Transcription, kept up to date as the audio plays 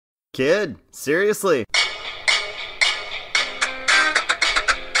Kid, seriously.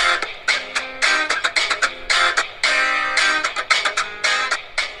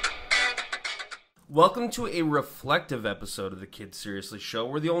 Welcome to a reflective episode of the Kid Seriously Show.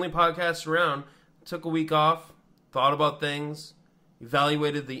 We're the only podcast around. Took a week off, thought about things,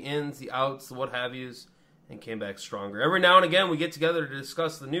 evaluated the ins, the outs, the what have yous, and came back stronger. Every now and again, we get together to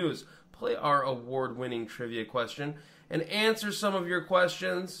discuss the news, play our award-winning trivia question, and answer some of your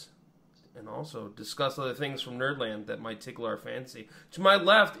questions, and also discuss other things from Nerdland that might tickle our fancy. To my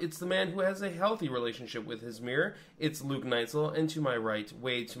left, it's the man who has a healthy relationship with his mirror. It's Luke Neitzel, and to my right,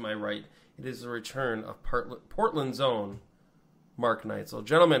 way to my right, it is the return of Portland's own Mark Neitzel.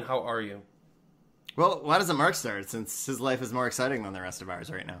 Gentlemen, how are you? Well, why doesn't Mark start, since his life is more exciting than the rest of ours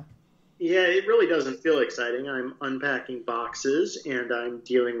right now? Yeah, it really doesn't feel exciting. I'm unpacking boxes, and I'm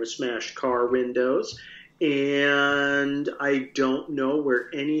dealing with smashed car windows, and I don't know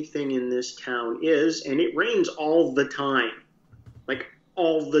where anything in this town is, and it rains all the time. Like,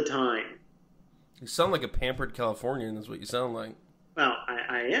 all the time. You sound like a pampered Californian is what you sound like. Well,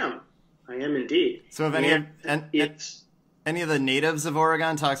 I am. I am indeed. So if any of the natives of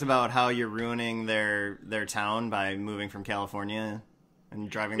Oregon talked about how you're ruining their town by moving from California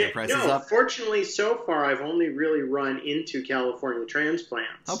and driving their prices up? Fortunately, so far, I've only really run into California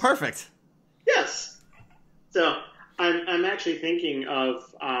transplants. Oh, perfect. Yes. So I'm actually thinking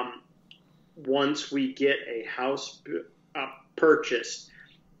of once we get a house purchased,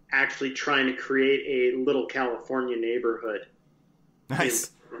 actually trying to create a little California neighborhood.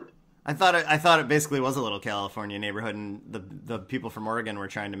 Nice. I thought it basically was a little California neighborhood, and the people from Oregon were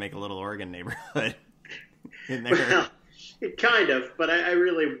trying to make a little Oregon neighborhood in there. Well, kind of, but I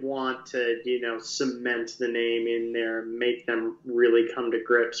really want to, cement the name in there, make them really come to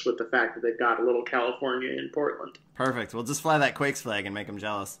grips with the fact that they've got a little California in Portland. Perfect. We'll just fly that Quakes flag and make them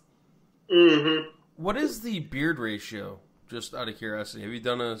jealous. Mm-hmm. What is the beard ratio, just out of curiosity? Have you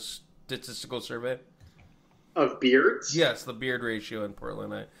done a statistical survey? Of beards? Yes, the beard ratio in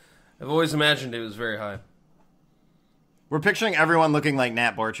Portland. I've always imagined it was very high. We're picturing everyone looking like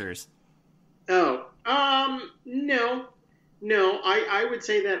Nat Borchers. Oh, no. I would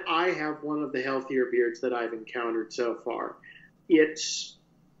say that I have one of the healthier beards that I've encountered so far. It's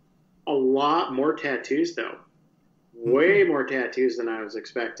a lot more tattoos, though. Way more tattoos than I was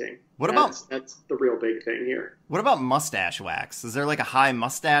expecting. That's the real big thing here. What about mustache wax? Is there like a high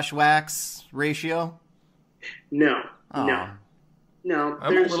mustache wax ratio? No. I'm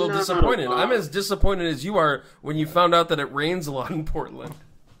a little disappointed. I'm as disappointed as you are when you found out that it rains a lot in Portland.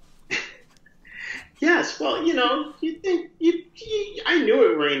 Yes, well, you think I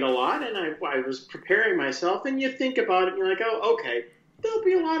knew it rained a lot, and I was preparing myself, and you think about it, and you're like, oh, okay, there'll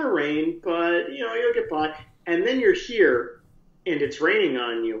be a lot of rain, but you'll get by, and then you're here, and it's raining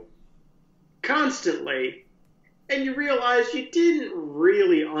on you constantly, and you realize you didn't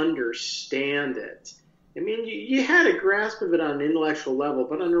really understand it. I mean, you had a grasp of it on an intellectual level,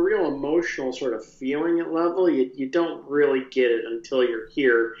 but on a real emotional sort of feeling level, you don't really get it until you're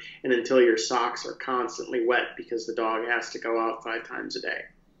here and until your socks are constantly wet because the dog has to go out 5 times a day.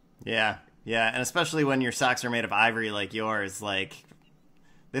 Yeah, and especially when your socks are made of ivory like yours, like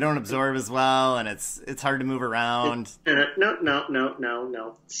they don't absorb as well, and it's hard to move around.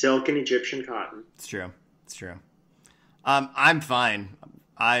 No. Silk and Egyptian cotton. It's true. I'm fine.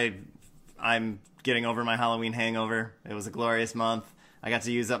 I'm getting over my Halloween hangover. It was a glorious month. I got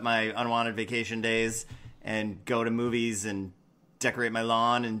to use up my unwanted vacation days and go to movies and decorate my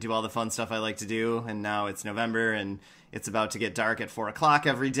lawn and do all the fun stuff I like to do. And now it's November and it's about to get dark at 4 o'clock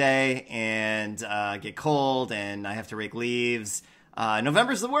every day and get cold and I have to rake leaves.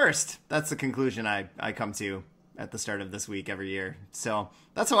 November's the worst. That's the conclusion I come to at the start of this week every year. So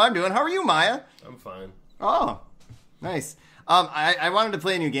that's how I'm doing. How are you, Miah? I'm fine. Oh, nice. I wanted to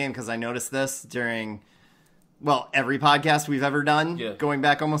play a new game because I noticed this during, every podcast we've ever done, going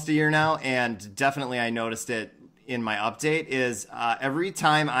back almost a year now, and definitely I noticed it in my update, is every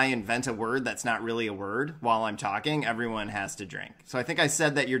time I invent a word that's not really a word while I'm talking, everyone has to drink. So I think I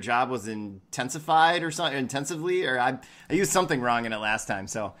said that your job was intensified or something, intensively, or I used something wrong in it last time,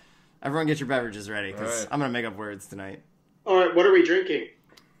 so everyone get your beverages ready because I'm going to make up words tonight. All right, what are we drinking?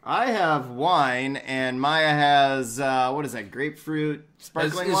 I have wine, and Miah has, what is that, grapefruit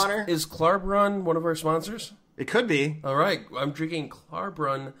sparkling water? Is Clarbrun one of our sponsors? It could be. All right, I'm drinking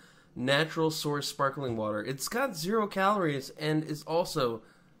Clarbrun Natural Source Sparkling Water. It's got 0 calories and is also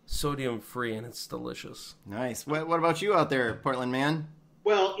sodium-free, and it's delicious. Nice. What about you out there, Portland man?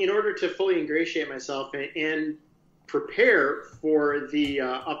 Well, in order to fully ingratiate myself and prepare for the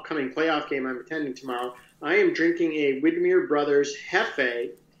upcoming playoff game I'm attending tomorrow, I am drinking a Widmer Brothers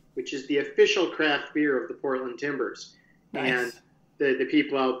Hefe which is the official craft beer of the Portland Timbers. Nice. And the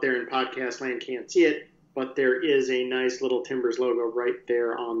people out there in podcast land can't see it, but there is a nice little Timbers logo right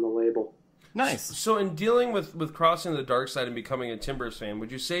there on the label. Nice. So in dealing with crossing the dark side and becoming a Timbers fan,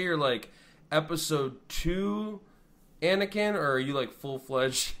 would you say you're like episode 2 Anakin, or are you like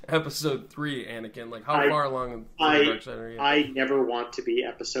full-fledged episode 3 Anakin? Like how far along the dark side are you? I never want to be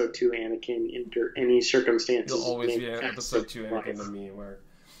episode 2 Anakin under any circumstances. You'll always be episode 2 Anakin to me.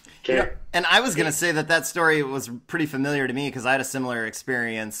 Okay. Yeah, and I was going to say that story was pretty familiar to me because I had a similar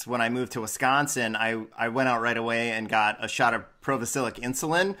experience when I moved to Wisconsin. I went out right away and got a shot of Provicilic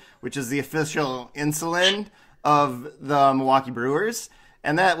insulin, which is the official insulin of the Milwaukee Brewers.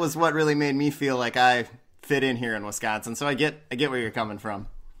 And that was what really made me feel like I fit in here in Wisconsin. So I get where you're coming from.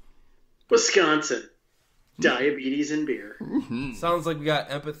 Wisconsin. Diabetes and beer. Sounds like we got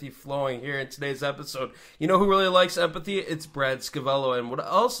empathy flowing here in today's episode. You know who really likes empathy? It's Brad Scavello. And what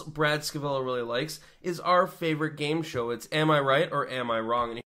else Brad Scavello really likes is our favorite game show. It's Am I Right or Am I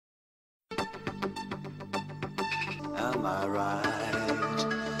Wrong? Am I right?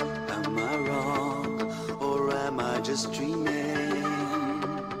 Am I wrong? Or am I just dreaming?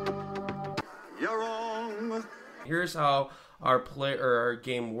 You're wrong. Here's how our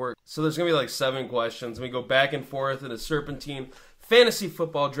game works. So there's going to be like 7 questions. And we go back and forth in a serpentine fantasy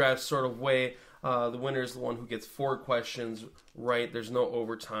football draft sort of way. The winner is the one who gets 4 questions right. There's no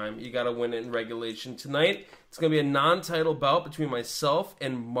overtime. You got to win it in regulation. Tonight, it's going to be a non-title bout between myself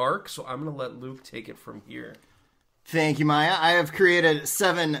and Mark. So I'm going to let Luke take it from here. Thank you, Miah. I have created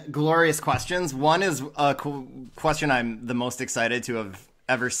 7 glorious questions. One is a question I'm the most excited to have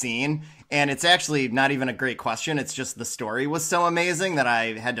ever seen, and it's actually not even a great question. It's just the story was so amazing that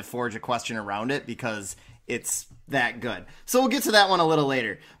I had to forge a question around it because it's that good. So we'll get to that one a little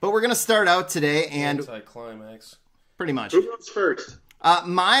later, but we're going to start out today and Anti-climax. pretty much Who goes first?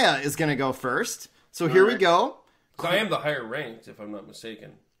 Miah is going to go first. So here we go. So I am the higher ranked, if I'm not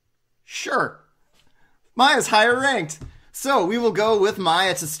mistaken. Sure. Miah's higher ranked. So we will go with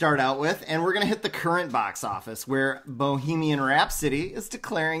Miah to start out with, and we're going to hit the current box office where Bohemian Rhapsody is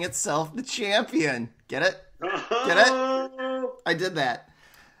declaring itself the champion. Get it? Get it? I did that.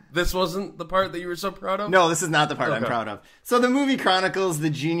 This wasn't the part that you were so proud of? No, this is not the part I'm Okay. proud of. So the movie chronicles the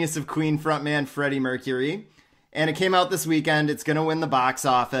genius of Queen frontman Freddie Mercury, and it came out this weekend. It's going to win the box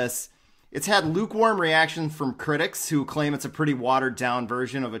office. It's had lukewarm reactions from critics who claim it's a pretty watered-down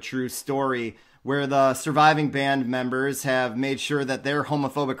version of a true story, where the surviving band members have made sure that their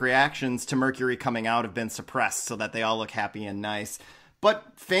homophobic reactions to Mercury coming out have been suppressed so that they all look happy and nice. But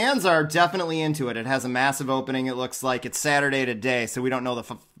fans are definitely into it. It has a massive opening. It looks like it's Saturday today, so we don't know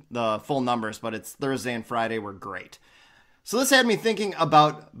the full numbers, but it's Thursday and Friday were great. So this had me thinking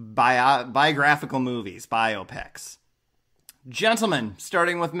about biographical movies, biopics. Gentlemen,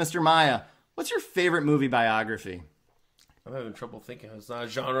 starting with Mr. Miah, what's your favorite movie biography? I'm having trouble thinking. It's not a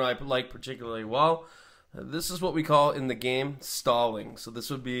genre I like particularly well. This is what we call in the game stalling. So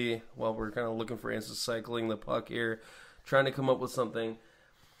this would be, well, we're kind of looking for answers, cycling the puck here, trying to come up with something.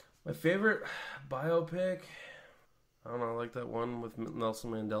 My favorite biopic, I don't know, I like that one with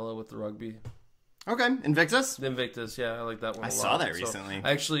Nelson Mandela with the rugby. Okay, Invictus? Invictus, yeah, I like that one a lot. I saw that recently. I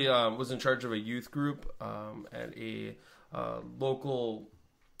actually was in charge of a youth group at a local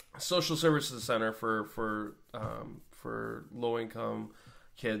social services center for low-income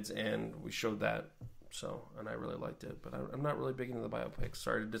kids, and we showed that, so, and I really liked it, but I'm not really big into the biopics.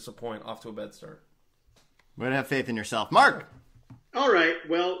 Sorry to disappoint. Off to a bad start. We're going to have faith in yourself. Mark! All right.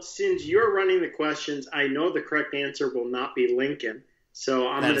 Well, since you're running the questions, I know the correct answer will not be Lincoln, so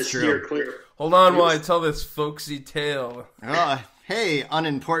I'm going to steer clear. Hold on while I tell this folksy tale. Hey,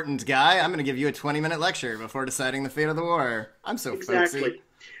 unimportant guy, I'm going to give you a 20-minute lecture before deciding the fate of the war. I'm so folksy.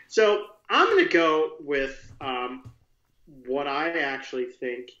 So I'm going to go with what I actually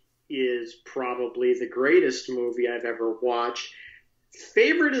think is probably the greatest movie I've ever watched.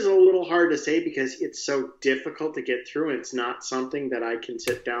 Favorite is a little hard to say because it's so difficult to get through, and it's not something that I can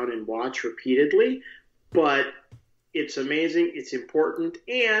sit down and watch repeatedly, but it's amazing, it's important,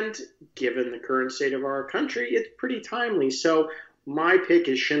 and given the current state of our country, it's pretty timely. So my pick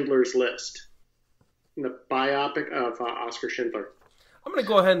is Schindler's List, the biopic of Oskar Schindler. I'm going to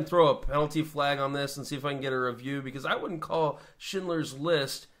go ahead and throw a penalty flag on this and see if I can get a review, because I wouldn't call Schindler's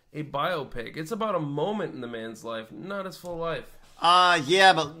List a biopic. It's about a moment in the man's life, not his full life.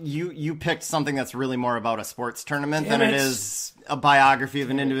 Yeah, but you picked something that's really more about a sports tournament than it is a biography of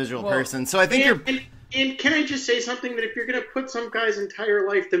an individual person. So I think And can I just say something, that if you're going to put some guy's entire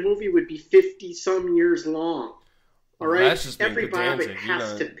life, the movie would be 50-some years long. All right? Every biopic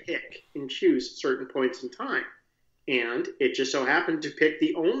has to pick and choose certain points in time. and it just so happened to pick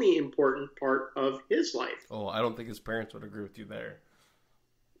the only important part of his life. Oh, I don't think his parents would agree with you there.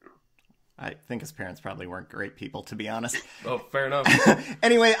 I think his parents probably weren't great people, to be honest. Oh, fair enough.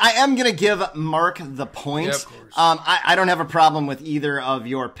 Anyway, I am going to give Mark the point. Yeah, of course. I don't have a problem with either of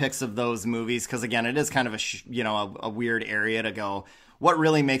your picks of those movies because, again, it is kind of a weird area to go. What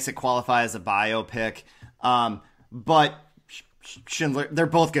really makes it qualify as a biopic? But Schindler, they're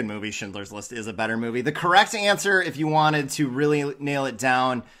both good movies. Schindler's List is a better movie. The correct answer, if you wanted to really nail it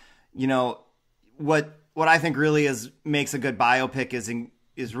down, what I think really makes a good biopic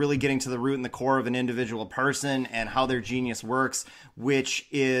is really getting to the root and the core of an individual person and how their genius works, which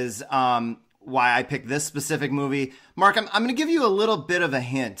is why I picked this specific movie. Mark, I'm going to give you a little bit of a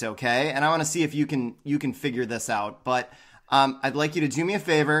hint, okay? And I want to see if you can figure this out. But I'd like you to do me a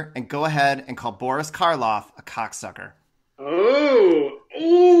favor and go ahead and call Boris Karloff a cocksucker. Oh,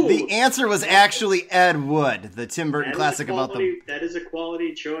 ooh. The answer was actually Ed Wood, the Tim Burton classic about the... That is a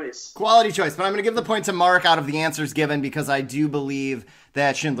quality choice. Quality choice, but I'm going to give the point to Mark out of the answers given because I do believe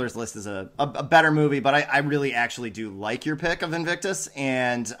that Schindler's List is a better movie, but I really actually do like your pick of Invictus,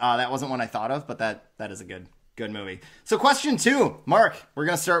 and that wasn't one I thought of, but that is a good movie. So question 2, Mark, we're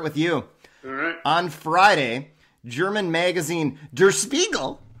going to start with you. All right. On Friday, German magazine Der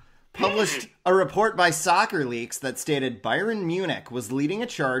Spiegel published a report by Soccer Leaks that stated Bayern Munich was leading a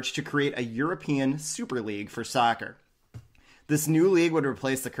charge to create a European Super League for soccer. This new league would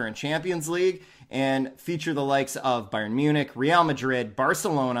replace the current Champions League and feature the likes of Bayern Munich, Real Madrid,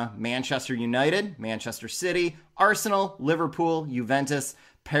 Barcelona, Manchester United, Manchester City, Arsenal, Liverpool, Juventus,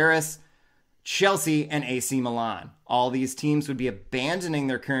 Paris, Chelsea, and AC Milan. All these teams would be abandoning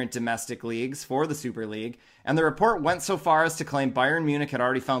their current domestic leagues for the Super League, and the report went so far as to claim Bayern Munich had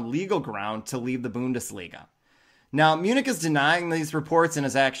already found legal ground to leave the Bundesliga. Now, Munich is denying these reports and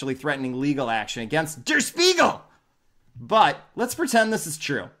is actually threatening legal action against Der Spiegel. But let's pretend this is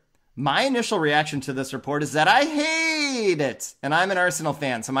true. My initial reaction to this report is that I hate it, and I'm an Arsenal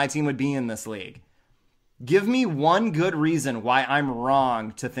fan, so my team would be in this league. Give me one good reason why I'm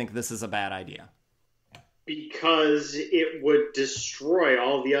wrong to think this is a bad idea. Because it would destroy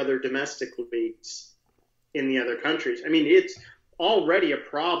all the other domestic leagues in the other countries. I mean, it's already a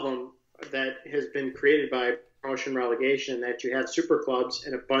problem that has been created by promotion relegation that you have super clubs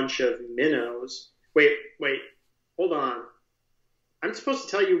and a bunch of minnows. Wait, hold on. I'm supposed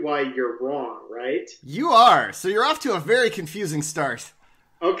to tell you why you're wrong, right? You are. So you're off to a very confusing start.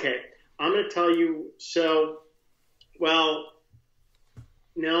 Okay. I'm going to tell you.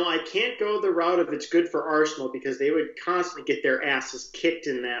 No, I can't go the route of it's good for Arsenal because they would constantly get their asses kicked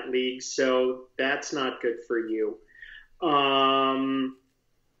in that league. So that's not good for you. I'm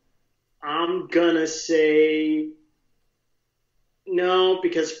going to say no,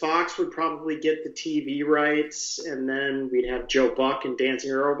 because Fox would probably get the TV rights, and then we'd have Joe Buck and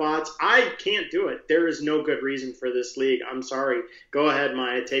Dancing Robots. I can't do it. There is no good reason for this league. I'm sorry. Go ahead,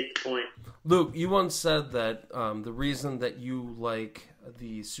 Miah. Take the point. Luke, you once said that the reason that you like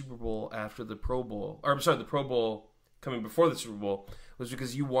the Super Bowl after the Pro Bowl, the Pro Bowl coming before the Super Bowl, was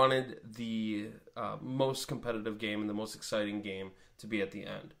because you wanted the most competitive game and the most exciting game to be at the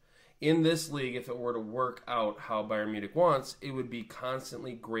end. In this league, if it were to work out how Bayern Munich wants, it would be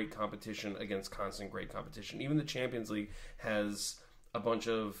constantly great competition against constant great competition. Even the Champions League has a bunch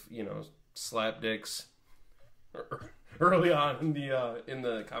of, slapdicks early on in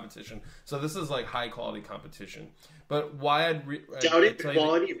the competition. So this is like high quality competition. But why doubting the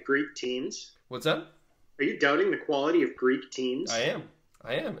quality of Greek teams? What's that? Are you doubting the quality of Greek teams? I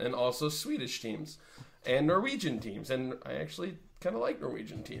am, and also Swedish teams and Norwegian teams, and I actually kind of like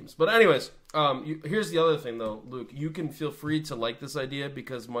Norwegian teams. But anyways, here's the other thing though, Luke. You can feel free to like this idea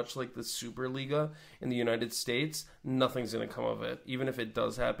because much like the Superliga in the United States, nothing's going to come of it. Even if it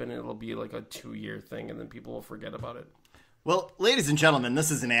does happen, it'll be like a 2-year thing and then people will forget about it. Well, ladies and gentlemen, this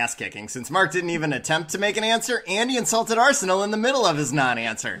is an ass-kicking. Since Mark didn't even attempt to make an answer, and he insulted Arsenal in the middle of his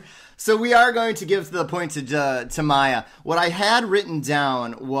non-answer. So we are going to give the point to Miah. What I had written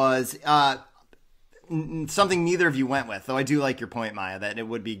down was something neither of you went with, though I do like your point, Miah, that it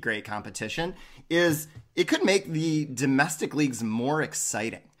would be great competition, is it could make the domestic leagues more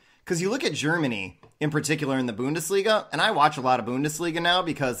exciting. Because you look at Germany, in particular in the Bundesliga, and I watch a lot of Bundesliga now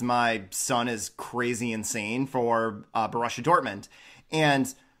because my son is crazy insane for Borussia Dortmund.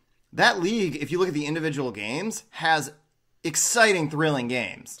 And that league, if you look at the individual games, has exciting, thrilling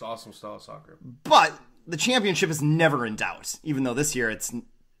games. It's awesome style of soccer. But the championship is never in doubt, even though this year it's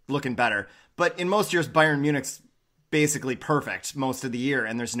looking better. But in most years, Bayern Munich's basically perfect most of the year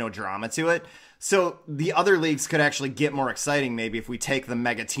and there's no drama to it. So the other leagues could actually get more exciting maybe if we take the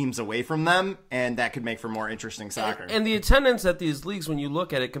mega teams away from them, and that could make for more interesting soccer. And the attendance at these leagues, when you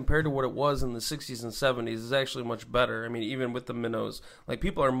look at it compared to what it was in the 60s and 70s, is actually much better. I mean, even with the minnows, like,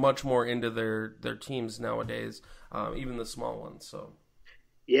 people are much more into their teams nowadays, even the small ones. So,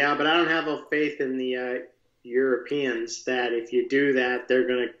 yeah, but I don't have a faith in the Europeans that if you do that, they're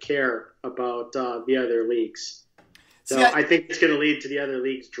going to care about the other leagues. So I think it's going to lead to the other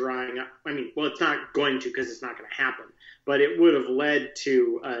leagues drying up. I mean, well, it's not going to because it's not going to happen. But it would have led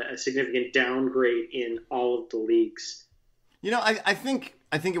to a significant downgrade in all of the leagues. You know, I think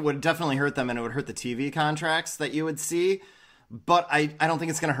it would definitely hurt them, and it would hurt the TV contracts that you would see. But I don't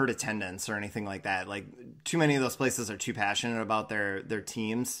think it's going to hurt attendance or anything like that. Like, too many of those places are too passionate about their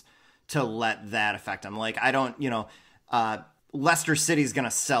teams to let that affect them. Like, I don't, Leicester City's going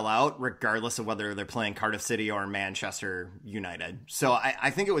to sell out regardless of whether they're playing Cardiff City or Manchester United. So I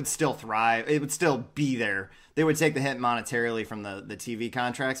think it would still thrive. It would still be there. They would take the hit monetarily from the TV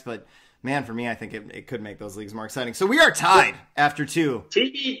contracts. But, man, for me, I think it could make those leagues more exciting. So we are tied after 2.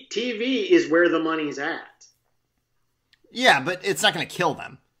 TV is where the money's at. Yeah, but it's not going to kill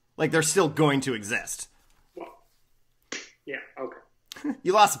them. Like, they're still going to exist. Well, yeah, okay.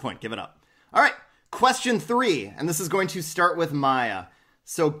 You lost the point. Give it up. All right. Question 3, and this is going to start with Miah.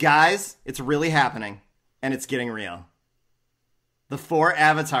 So, guys, it's really happening, and it's getting real. The 4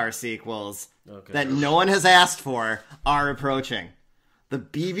 Avatar sequels that no one has asked for are approaching. The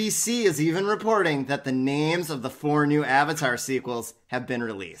BBC is even reporting that the names of the 4 new Avatar sequels have been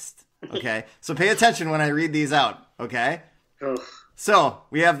released. Okay? So pay attention when I read these out, okay? Ugh. So,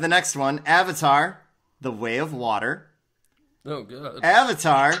 we have the next one, Avatar, The Way of Water. oh, God.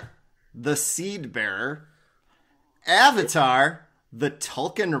 Avatar, The Seed Bearer, Avatar, The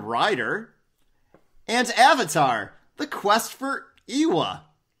Tulkun Rider, and Avatar, The Quest for Iwa.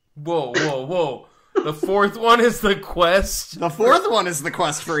 Whoa. The 4th one is The Quest? The 4th one is The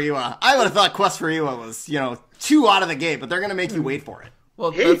Quest for Iwa. I would have thought Quest for Iwa was, 2 out of the gate, but they're going to make you wait for it.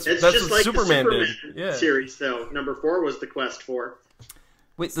 Well, Hey, that's just what like Superman the did. Superman Yeah. series, though. Number 4 was The Quest for.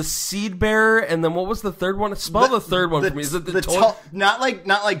 Wait, the Seed Bearer, and then what was the third one? Spell the third one for me. Is it the Tolkien? Not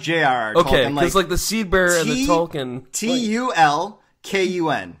like J.R.R. Okay, Tolkien, because like the Seed Bearer and the Tolkien.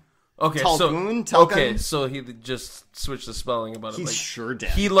 Tulkun. Okay, Tulkun? so he just switched the spelling about it. He like, sure did.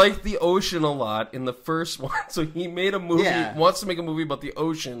 He liked the ocean a lot in the first one, so he made a movie. Yeah. Wants to make a movie about the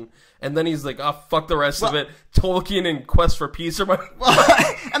ocean, and then he's like, "Oh, fuck the rest of it." Tolkien and Quest for Peace are my.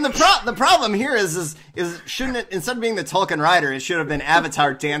 And the problem here is shouldn't it, instead of being the Tulkun Rider, it should have been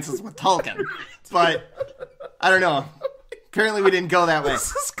Avatar Dances with Tulkun. But I don't know. Apparently, we didn't go that way.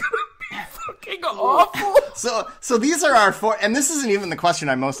 This is gonna be fucking awful. So these are our 4, and this isn't even the question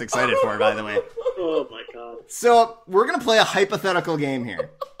I'm most excited for, by the way. Oh, my God. So we're going to play a hypothetical game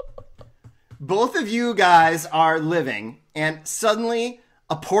here. Both of you guys are living, and suddenly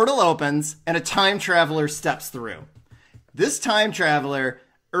a portal opens and a time traveler steps through. This time traveler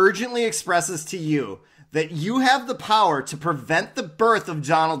urgently expresses to you that you have the power to prevent the birth of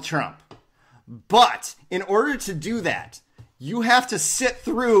Donald Trump. But in order to do that, you have to sit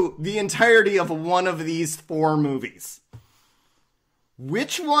through the entirety of one of these 4 movies.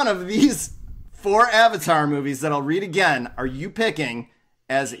 Which one of these 4 Avatar movies that I'll read again are you picking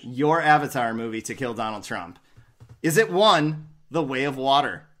as your Avatar movie to kill Donald Trump? Is it 1, The Way of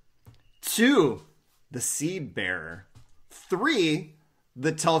Water, 2, The Seed Bearer, 3,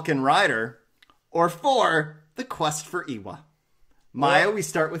 The Tulkun Rider, or 4, The Quest for Iwa? Miah, we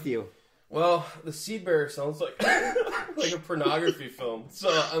start with you. Well, The Seed Bearer sounds like like a pornography film, so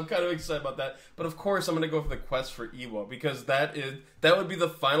I'm kind of excited about that. But of course, I'm going to go for The Quest for Iwa, because that would be the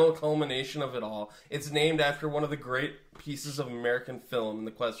final culmination of it all. It's named after one of the great pieces of American film,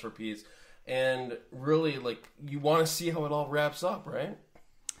 The Quest for Peace, and really, like, you want to see how it all wraps up, right?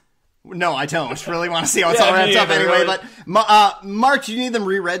 No, I don't really want to see how it's all wrapped up anyway. Really. But Mark, do you need them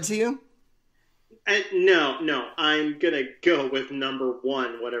reread to you? No. I'm going to go with number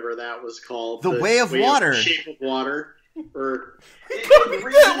 1, whatever that was called. The Way of Water. Shape of Water. Or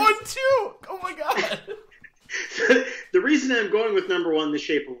That one too! Oh my God! The reason I'm going with number 1, The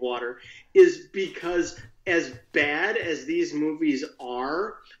Shape of Water, is because as bad as these movies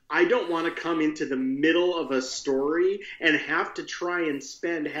are, I don't want to come into the middle of a story and have to try and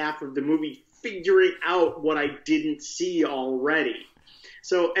spend half of the movie figuring out what I didn't see already.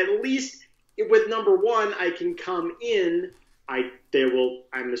 So at least with number 1, I can come in. They will,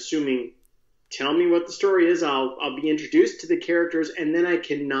 I'm assuming, tell me what the story is. I'll be introduced to the characters, and then I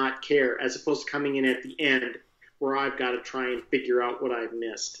cannot care, as opposed to coming in at the end where I've got to try and figure out what I've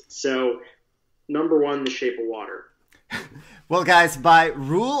missed. So number 1, The Shape of Water. Well, guys, by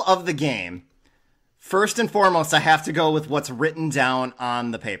rule of the game, first and foremost, I have to go with what's written down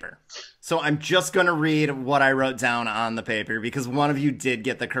on the paper. So I'm just going to read what I wrote down on the paper because one of you did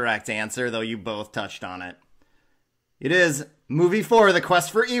get the correct answer, though you both touched on it. It is movie 4, The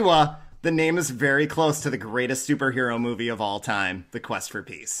Quest for Iwa. The name is very close to the greatest superhero movie of all time, The Quest for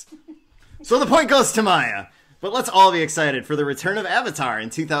Peace. So the point goes to Miah. But let's all be excited for the return of Avatar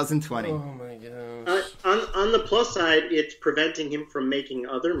in 2020. Oh my gosh. On the plus side, it's preventing him from making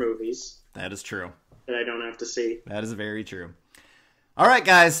other movies That is true. that I don't have to see. That is very true. All right,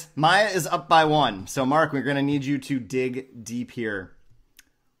 guys. Miah is up by 1. So, Mark, we're going to need you to dig deep here.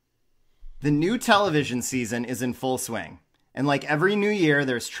 The new television season is in full swing. And like every new year,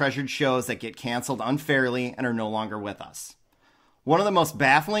 there's treasured shows that get canceled unfairly and are no longer with us. One of the most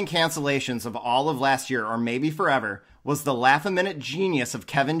baffling cancellations of all of last year, or maybe forever, was the laugh-a-minute genius of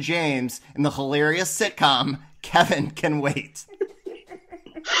Kevin James in the hilarious sitcom Kevin Can Wait.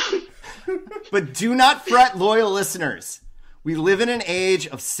 But do not fret, loyal listeners. We live in an age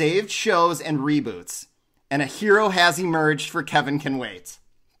of saved shows and reboots, and a hero has emerged for Kevin Can Wait.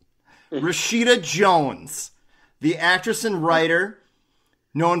 Rashida Jones, the actress and writer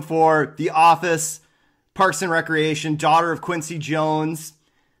known for The Office, Parks and Recreation, daughter of Quincy Jones,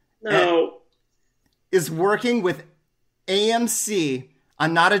 is working with AMC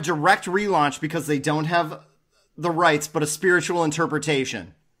on not a direct relaunch because they don't have the rights, but a spiritual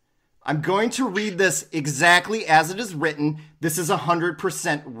interpretation. I'm going to read this exactly as it is written. This is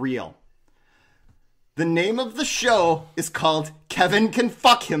 100% real. The name of the show is called Kevin Can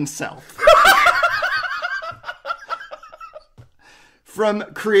Fuck Himself. From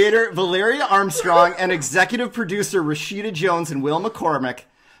creator Valeria Armstrong and executive producer Rashida Jones and Will McCormick,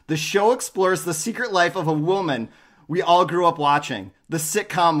 the show explores the secret life of a woman we all grew up watching, the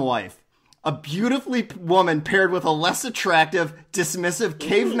sitcom wife. A beautifully woman paired with a less attractive, dismissive,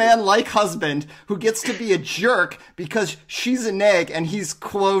 caveman-like husband who gets to be a jerk because she's an egg and he's,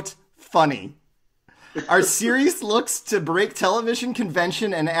 quote, funny. Our series looks to break television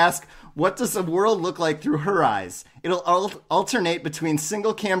convention and ask, what does the world look like through her eyes? It'll alternate between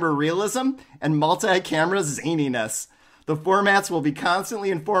single-camera realism and multi-camera zaniness. The formats will be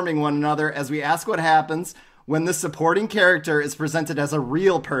constantly informing one another as we ask what happens when the supporting character is presented as a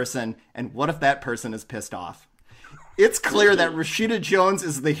real person, and what if that person is pissed off? It's clear that Rashida Jones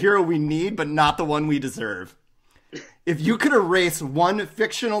is the hero we need, but not the one we deserve. If you could erase one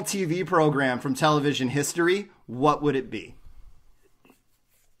fictional TV program from television history, what would it be?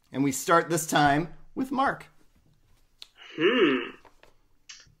 And we start this time with Mark.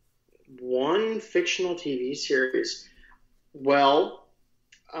 One fictional TV series. Well,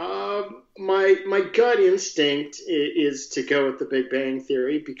 my gut instinct is to go with The Big Bang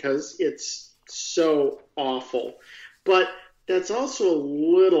Theory because it's so awful. But that's also a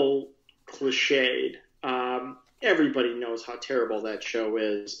little cliched. Everybody knows how terrible that show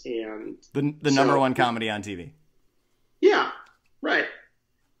is, and the number one comedy on TV. Yeah, right.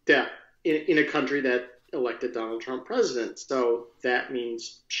 Yeah, in a country that elected Donald Trump president, so that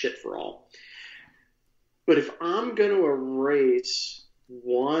means shit for all. But if I'm going to erase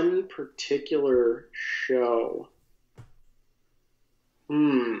one particular show,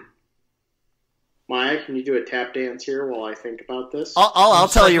 Miah, can you do a tap dance here while I think about this? I'll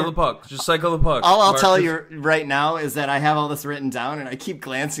tell you. The puck. Just cycle the puck. I'll tell you right now is that I have all this written down, and I keep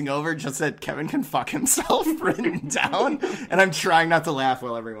glancing over just that Kevin Can Fuck Himself written down, and I'm trying not to laugh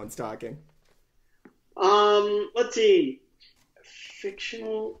while everyone's talking. Let's see.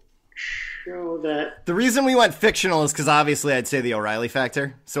 Fictional show that... The reason we went fictional is because obviously I'd say The O'Reilly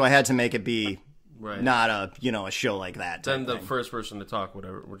Factor, so I had to make it be not a show like that. Then the first person to talk,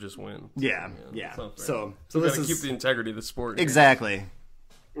 whatever, will just win. Yeah. So this is keep the integrity of the sport. Exactly.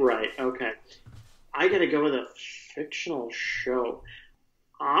 Right. Okay. I gotta go with a fictional show.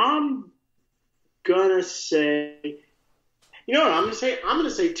 I'm gonna say. You know what I'm gonna say? I'm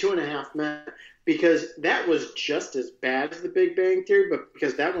gonna say 2.5 Men because that was just as bad as The Big Bang Theory, but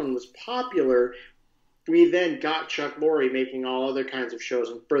because that one was popular. We then got Chuck Lorre making all other kinds of shows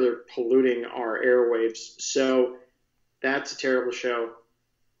and further polluting our airwaves. So that's a terrible show.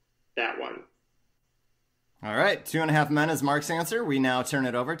 That one. All right. 2.5 Men is Mark's answer. We now turn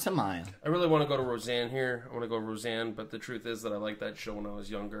it over to Miah. I really want to go to Roseanne here. I want to go Roseanne, but the truth is that I liked that show when I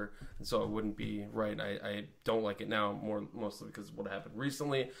was younger, and so it wouldn't be right. I don't like it now, mostly because of what happened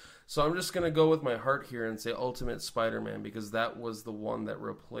recently. So I'm just going to go with my heart here and say Ultimate Spider-Man, because that was the one that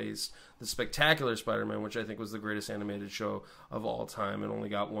replaced the Spectacular Spider-Man, which I think was the greatest animated show of all time and only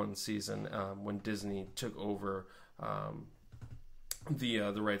got one season when Disney took over the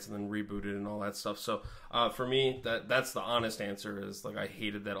rights and then rebooted and all that stuff. So for me, that's the honest answer is like I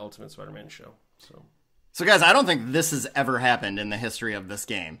hated that Ultimate Spider-Man show. So guys, I don't think this has ever happened in the history of this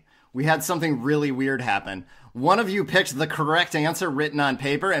game. We had something really weird happen. One of you picked the correct answer written on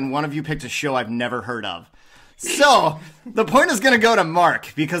paper, and one of you picked a show I've never heard of. So the point is going to go to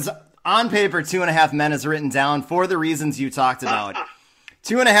Mark, because on paper, 2.5 Men is written down for the reasons you talked about.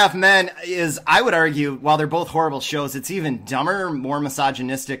 2.5 Men is, I would argue, while they're both horrible shows, it's even dumber, more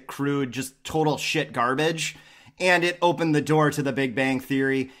misogynistic, crude, just total shit garbage. And it opened the door to the Big Bang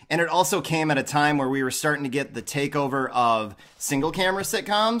Theory. And it also came at a time where we were starting to get the takeover of single-camera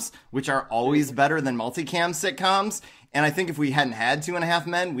sitcoms, which are always better than multicam sitcoms. And I think if we hadn't had 2.5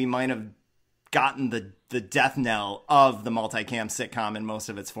 Men, we might have gotten the death knell of the multicam sitcom in most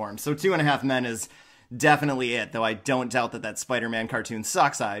of its forms. So 2.5 Men is definitely it, though I don't doubt that Spider-Man cartoon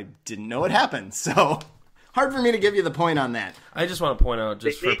sucks. I didn't know it happened, so hard for me to give you the point on that. I just want to point out,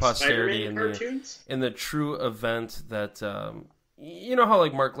 just They for posterity, in the true event that, you know how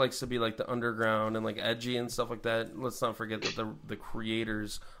like Mark likes to be like the underground and like edgy and stuff like that? Let's not forget that the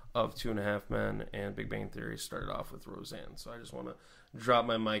creators of 2.5 Men and Big Bang Theory started off with Roseanne. So I just want to drop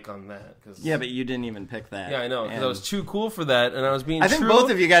my mic on that. Yeah, but you didn't even pick that. Yeah, I know, because I was too cool for that, and I was being I think both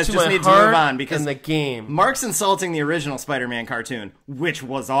of you guys just need to move on, because in the game. Mark's insulting the original Spider-Man cartoon, which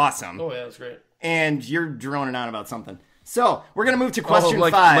was awesome. Oh, yeah, that's great. And you're droning on about something. So, we're going to move to question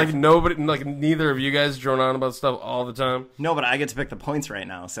 5. Like nobody, like neither of you guys drone on about stuff all the time? No, but I get to pick the points right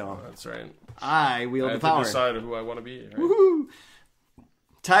now, so. Oh, that's right. I wield the have power. to decide who I want to be. Right? Woohoo!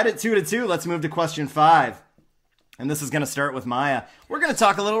 Tied at 2-2. Let's move to question 5. And this is going to start with Miah. We're going to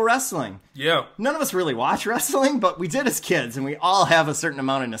talk a little wrestling. Yeah. None of us really watch wrestling, but we did as kids, and we all have a certain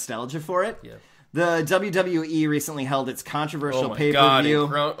amount of nostalgia for it. Yeah. The WWE recently held its controversial pay-per-view.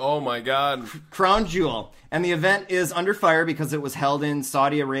 Oh my God. Crown Jewel. And the event is under fire because it was held in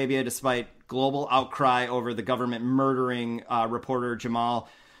Saudi Arabia despite global outcry over the government murdering reporter Jamal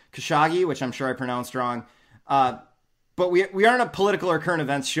Khashoggi, which I'm sure I pronounced wrong. But we aren't a political or current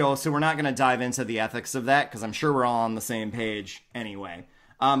events show, so we're not going to dive into the ethics of that, because I'm sure we're all on the same page anyway.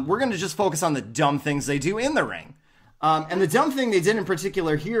 We're going to just focus on the dumb things they do in the ring. And the dumb thing they did in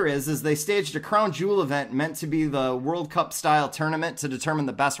particular here is they staged a Crown Jewel event meant to be the World Cup-style tournament to determine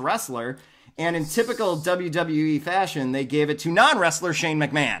the best wrestler. And in typical WWE fashion, they gave it to non-wrestler Shane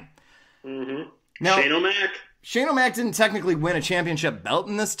McMahon. Mm-hmm. Now, Shane O'Mac didn't technically win a championship belt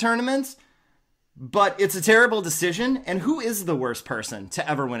in this tournament, but it's a terrible decision. And who is the worst person to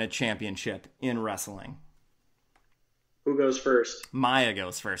ever win a championship in wrestling? Who goes first? Miah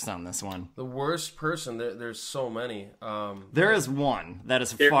goes first on this one. The worst person, there's so many. There is one that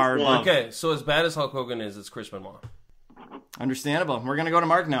is far above. Okay, so as bad as Hulk Hogan is, it's Chris Benoit. Understandable. We're going to go to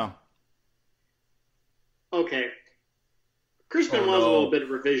Mark now. Okay. Chris Benoit was a little bit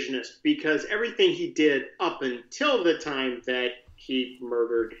revisionist, because everything he did up until the time that he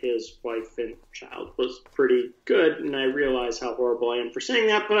murdered his wife and child was pretty good, and I realize how horrible I am for saying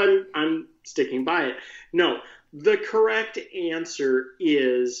that, but I'm sticking by it. No, the correct answer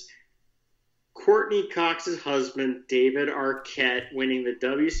is Courtney Cox's husband, David Arquette, winning the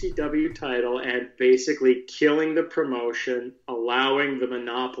WCW title and basically killing the promotion, allowing the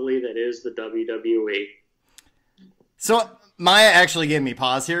monopoly that is the WWE. So Miah actually gave me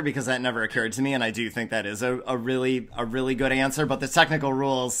pause here because that never occurred to me, and I do think that is a really good answer, but the technical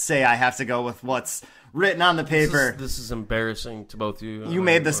rules say I have to go with what's written on the paper. This is embarrassing to both of you. You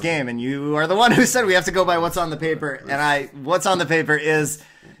made this game, and you are the one who said we have to go by what's on the paper, and what's on the paper is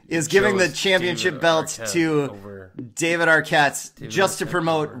giving the championship belt to David Arquette just to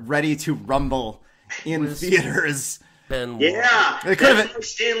promote Ready to Rumble in theaters. Yeah, that's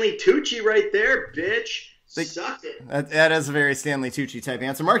Stanley Tucci right there, bitch. Suck it. That is a very Stanley Tucci type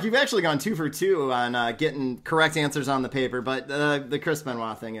answer. Mark, you've actually gone 2 for 2 on getting correct answers on the paper, but the Chris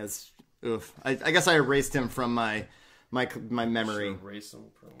Benoit thing is, oof. I guess I erased him from my memory.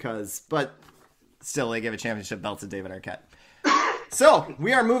 But still, they gave a championship belt to David Arquette. So,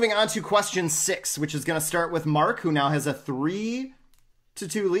 we are moving on to question 6, which is going to start with Mark, who now has a 3-2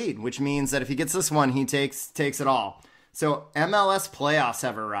 lead, which means that if he gets this one, he takes it all. So, MLS Playoffs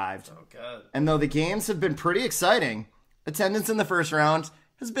have arrived. Oh, God. And though the games have been pretty exciting, attendance in the first round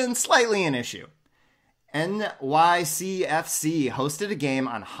has been slightly an issue. NYCFC hosted a game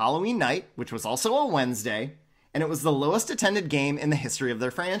on Halloween night, which was also a Wednesday, and it was the lowest attended game in the history of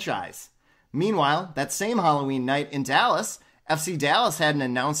their franchise. Meanwhile, that same Halloween night in Dallas, FC Dallas had an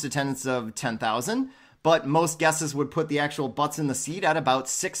announced attendance of 10,000, but most guesses would put the actual butts in the seat at about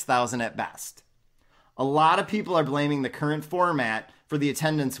 6,000 at best. A lot of people are blaming the current format for the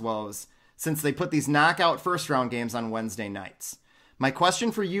attendance woes, since they put these knockout first-round games on Wednesday nights. My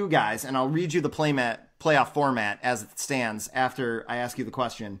question for you guys, and I'll read you the playoff format as it stands after I ask you the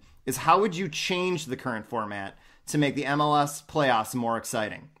question, is how would you change the current format to make the MLS playoffs more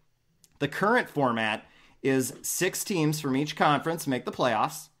exciting? The current format is 6 teams from each conference make the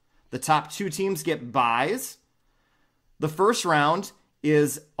playoffs. The top 2 teams get byes. The first round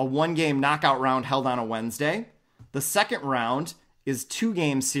is a 1-game knockout round held on a Wednesday. The second round is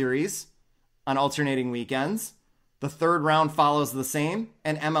 2-game series on alternating weekends. The third round follows the same,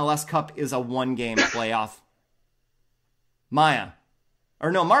 and MLS Cup is a 1-game playoff.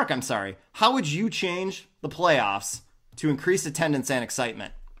 Mark, I'm sorry. How would you change the playoffs to increase attendance and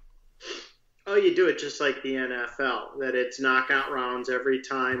excitement? Oh, you do it just like the NFL, that it's knockout rounds every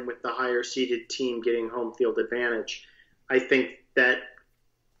time with the higher seeded team getting home field advantage. I think that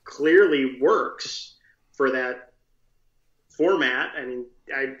clearly works for that format. I mean,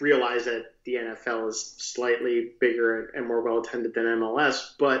 I realize that the NFL is slightly bigger and more well attended than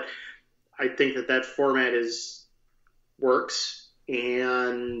MLS, but I think that format works.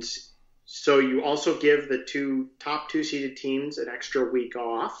 And so you also give the top two seeded teams an extra week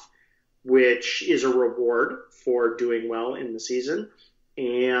off, which is a reward for doing well in the season.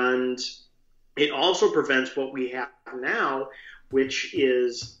 And it also prevents what we have now, which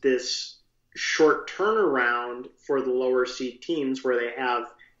is this short turnaround for the lower seed teams where they have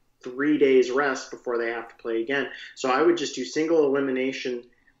 3 days rest before they have to play again. So I would just do single elimination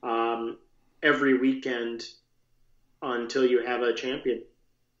every weekend until you have a champion.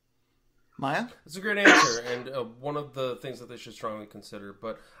 Miah? That's a great answer, and one of the things that they should strongly consider.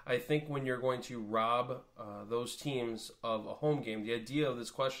 But I think when you're going to rob those teams of a home game, the idea of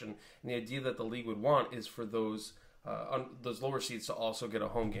this question and the idea that the league would want is for those lower seeds to also get a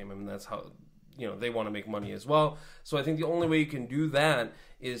home game. I mean, that's how they want to make money as well. So I think the only way you can do that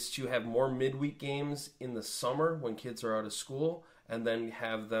is to have more midweek games in the summer when kids are out of school, and then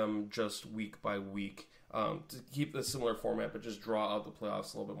have them just week by week to keep the similar format, but just draw out the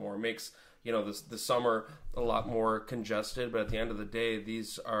playoffs a little bit more. It makes the summer a lot more congested, but at the end of the day,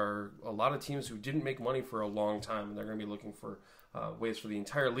 these are a lot of teams who didn't make money for a long time, and they're going to be looking for ways for the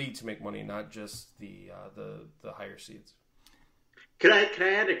entire league to make money, not just the higher seeds. Could I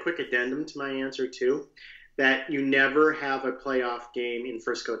add a quick addendum to my answer too? That you never have a playoff game in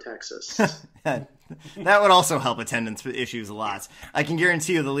Frisco, Texas. That would also help attendance issues a lot. I can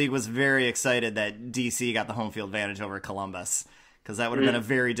guarantee you the league was very excited that DC got the home field advantage over Columbus, because that would have been a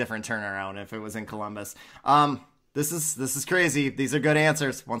very different turnaround if it was in Columbus. This is crazy. These are good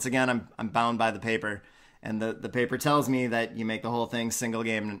answers. Once again, I'm bound by the paper, and the paper tells me that you make the whole thing single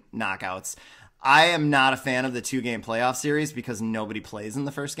game knockouts. I am not a fan of the 2-game playoff series because nobody plays in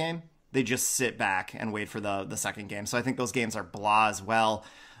the first game. They just sit back and wait for the second game. So I think those games are blah as well.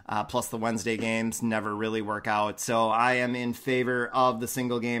 Plus the Wednesday games never really work out. So I am in favor of the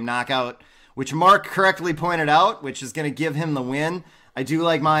single game knockout, which Mark correctly pointed out, which is going to give him the win. I do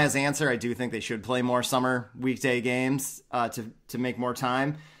like Maya's answer. I do think they should play more summer weekday games to make more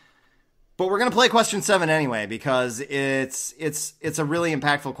time. But we're going to play question 7 anyway, because it's a really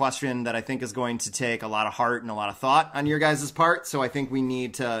impactful question that I think is going to take a lot of heart and a lot of thought on your guys' part. So I think we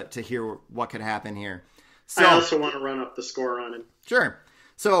need to hear what could happen here. So, I also want to run up the score on it. Sure.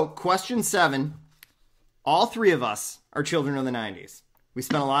 So question 7, all 3 of us are children of the 90s. We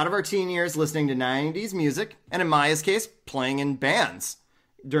spent a lot of our teen years listening to 90s music, and in Maya's case, playing in bands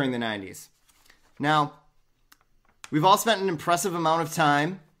during the 90s. Now, we've all spent an impressive amount of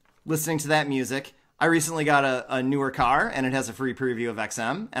time listening to that music. I recently got a newer car, and it has a free preview of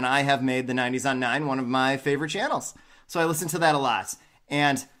XM, and I have made the 90s on 9 one of my favorite channels. So I listen to that a lot.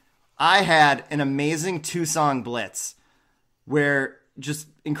 And I had an amazing 2-song blitz where just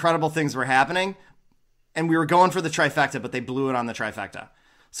incredible things were happening, and we were going for the trifecta, but they blew it on the trifecta.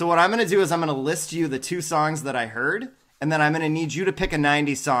 So what I'm going to do is I'm going to list you the 2 songs that I heard, and then I'm going to need you to pick a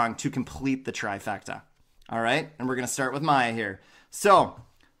 90s song to complete the trifecta. All right? And we're going to start with Miah here. So,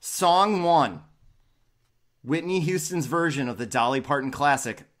 song 1, Whitney Houston's version of the Dolly Parton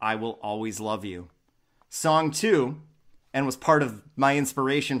classic, I Will Always Love You. Song 2, and was part of my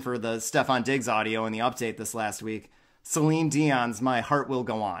inspiration for the Stefan Diggs audio in the update this last week, Celine Dion's My Heart Will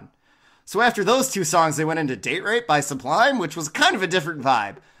Go On. So after those 2 songs, they went into Date Rape by Sublime, which was kind of a different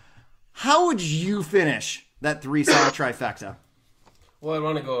vibe. How would you finish that 3-song trifecta? Well, I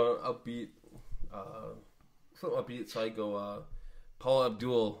want to go upbeat, so I go Paula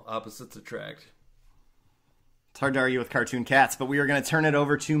Abdul, Opposites Attract. It's hard to argue with Cartoon Cats, but we are going to turn it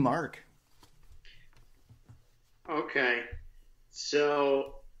over to Mark. Okay,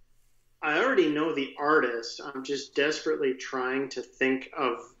 so I already know the artist. I'm just desperately trying to think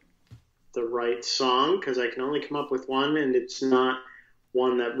of the right song, because I can only come up with one, and it's not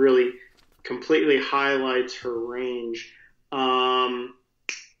one that really completely highlights her range.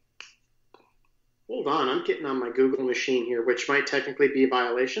 Hold on, I'm getting on my Google machine here, which might technically be a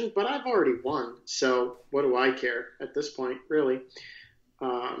violation, but I've already won, so what do I care at this point, really?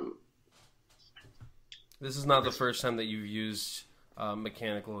 This is not the first time that you've used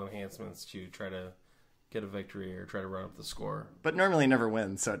mechanical enhancements to try to get a victory or try to run up the score. But normally never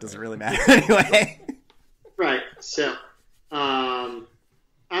wins, so it doesn't really matter anyway. Right, so I'm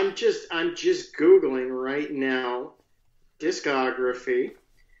just Googling right now discography.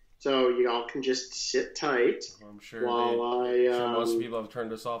 So y'all can just sit tight I'm sure while most people have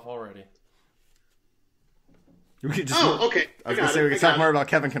turned us off already. We could just, okay. I was going to say we could talk more about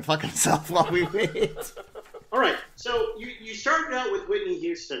Kevin can fuck himself while we wait. All right. So you started out with Whitney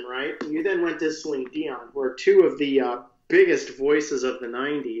Houston, right? You then went to Celine Dion, who are two of the biggest voices of the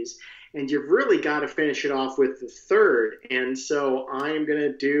 90s. And you've really got to finish it off with the third. And so I am going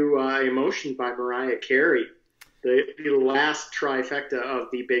to do Emotion by Mariah Carey. The last trifecta of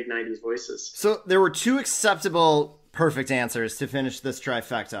the big 90s voices. So there were two acceptable perfect answers to finish this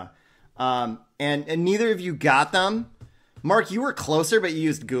trifecta. And neither of you got them. Mark, you were closer, but you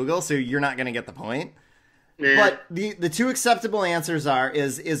used Google, so you're not going to get the point. But the two acceptable answers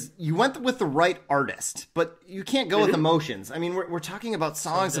is you went with the right artist, but you can't go with emotions. I mean, we're talking about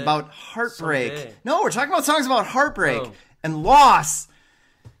songs about heartbreak. Someday. No, we're talking about songs about heartbreak and loss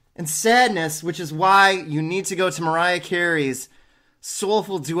and sadness, which is why you need to go to Mariah Carey's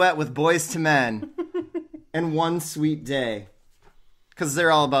soulful duet with Boyz II Men and One Sweet Day. Because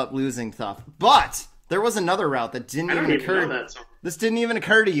they're all about losing stuff. But there was another route that didn't even occur. Know that song. This didn't even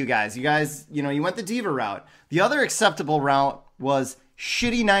occur to you guys. You guys, you went the diva route. The other acceptable route was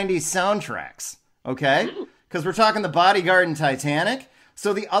shitty 90s soundtracks. Okay? Because we're talking The Bodyguard and Titanic.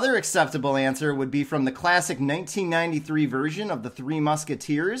 So the other acceptable answer would be from the classic 1993 version of The Three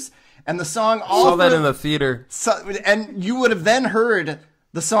Musketeers. And the song All Saw that in the theater. And you would have then heard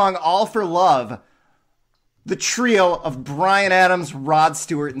the song All for Love, the trio of Bryan Adams, Rod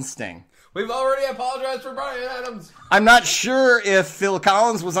Stewart, and Sting. We've already apologized for Bryan Adams. I'm not sure if Phil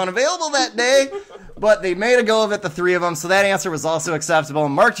Collins was unavailable that day, but they made a go of it, the three of them, so that answer was also acceptable.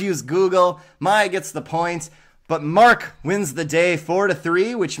 Mark used Google. Miah gets the point, but Mark wins the day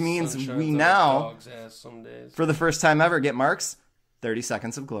 4-3, which means we now, for the first time ever, get Mark's 30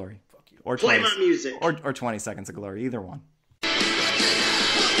 seconds of glory. Fuck you. Or Play 20, my music. or 20 seconds of glory, either one.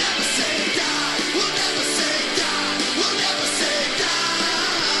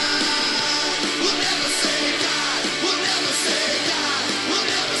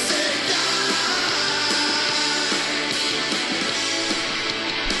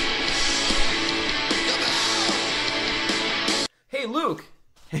 Hey, Luke.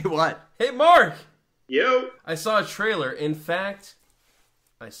 Hey, what? Hey, Mark. Yo. I saw a trailer. In fact,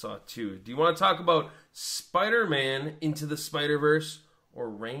 I saw two. Do you want to talk about Spider-Man Into the Spider-Verse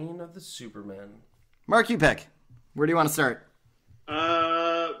or Reign of the Supermen? Mark, you pick. Where do you want to start?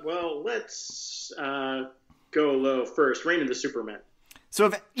 Well, let's go low first. Reign of the Supermen. So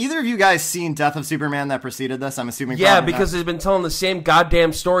have either of you guys seen Death of Superman that preceded this? I'm assuming. Yeah, probably because not. they've been telling the same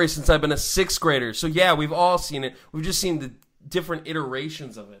goddamn story since I've been a sixth grader. So yeah, we've all seen it. We've just seen the different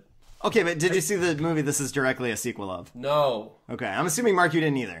iterations of it. Okay, but did you see the movie this is directly a sequel of? No. Okay, I'm assuming, Mark, you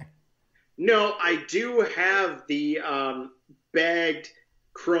didn't either. No, I do have the bagged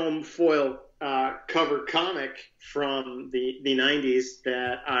chrome foil cover comic from the 90s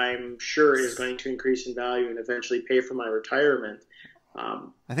that I'm sure is going to increase in value and eventually pay for my retirement.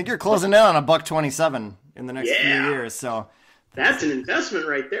 I think you're closing in on $127 in the next few years, so... That's an investment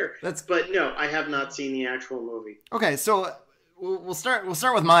right there. But no, I have not seen the actual movie. Okay, so we'll start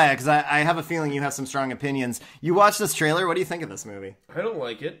with Miah, because I have a feeling you have some strong opinions. You watched this trailer. What do you think of this movie? I don't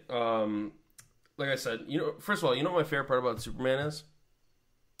like it. Like I said, first of all, you know what my favorite part about Superman is?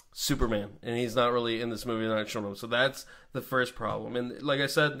 Superman, and he's not really in this movie, not showing up. So that's the first problem. And like I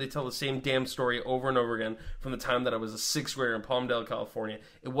said, they tell the same damn story over and over again from the time that I was a sixth grader in Palmdale, California.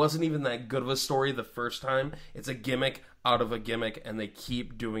 It wasn't even that good of a story the first time. It's a gimmick out of a gimmick, and they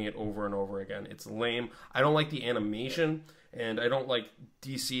keep doing it over and over again. It's lame. I don't like the animation, and I don't like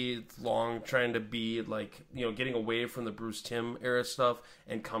DC long trying to be like, getting away from the Bruce Timm era stuff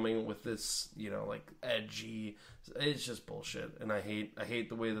and coming with this, like edgy. It's just bullshit, and I hate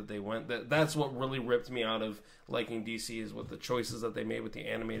the way that they went. That's what really ripped me out of liking DC is with the choices that they made with the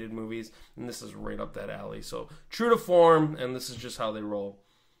animated movies, and this is right up that alley. So true to form, and this is just how they roll.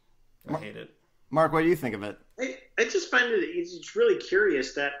 I hate it. Mark, what do you think of it? I just find it's really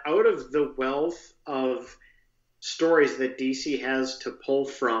curious that out of the wealth of stories that DC has to pull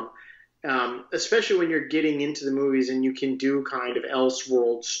from, especially when you're getting into the movies and you can do kind of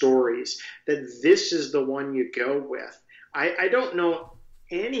Elseworld stories, that this is the one you go with. I don't know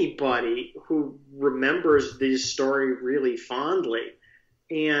anybody who remembers this story really fondly,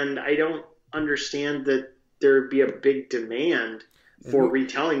 and I don't understand that there would be a big demand for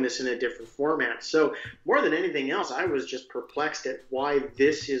retelling this in a different format. So more than anything else, I was just perplexed at why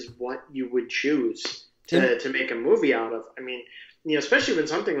this is what you would choose to make a movie out of. I mean, especially when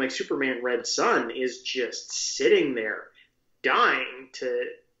something like Superman Red Son is just sitting there dying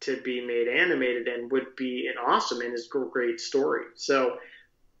to be made animated and would be an awesome and is a great story. So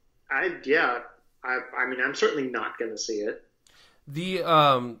I mean, I'm certainly not going to see it.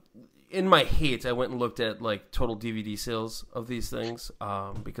 In my hate, I went and looked at like total DVD sales of these things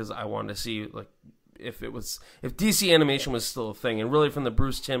because I wanted to see like if DC animation was still a thing, and really from the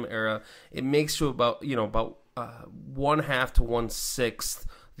Bruce Timm era, it makes to about 1/2 to 1/6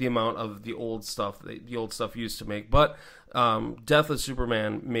 the amount of the old stuff used to make. But Death of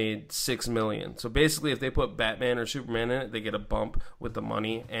Superman made $6 million. So basically, if they put Batman or Superman in it, they get a bump with the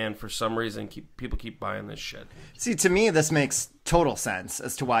money. And for some reason, people keep buying this shit. See, to me, this makes total sense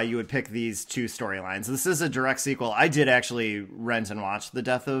as to why you would pick these two storylines. This is a direct sequel. I did actually rent and watch The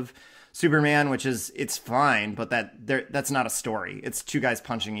Death of Superman, it's fine, but that's not a story. It's two guys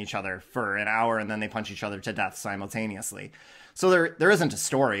punching each other for an hour, and then they punch each other to death simultaneously. So there isn't a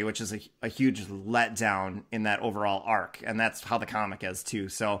story, which is a huge letdown in that overall arc, and that's how the comic is too.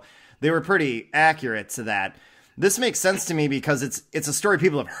 So they were pretty accurate to that. This makes sense to me because it's a story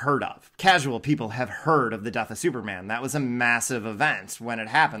people have heard of. Casual people have heard of The Death of Superman. That was a massive event when it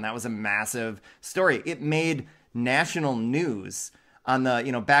happened. That was a massive story. It made national news on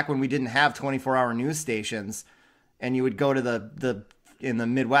the, back when we didn't have 24-hour news stations, and you would go to in the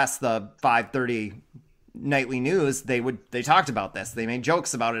Midwest, the 5:30 nightly news, they talked about this. They made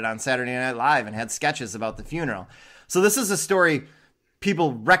jokes about it on Saturday Night Live and had sketches about the funeral. So this is a story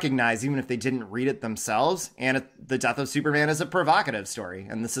people recognize even if they didn't read it themselves. And The Death of Superman is a provocative story,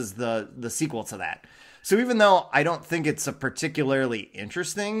 and this is the sequel to that. So even though I don't think it's a particularly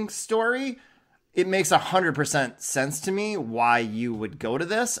interesting story, it makes 100% sense to me why you would go to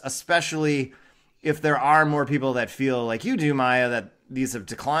this, especially if there are more people that feel like you do, Miah, that these have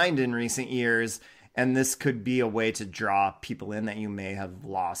declined in recent years. And this could be a way to draw people in that you may have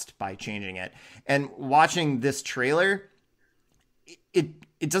lost by changing it. And watching this trailer, it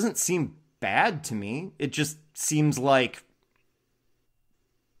doesn't seem bad to me. It just seems like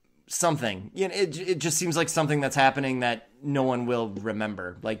something. It just seems like something that's happening that no one will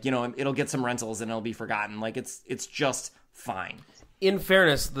remember. Like, it'll get some rentals and it'll be forgotten. Like, it's just fine. In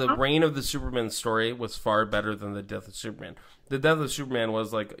fairness, the reign of the Superman story was far better than The Death of Superman. The Death of Superman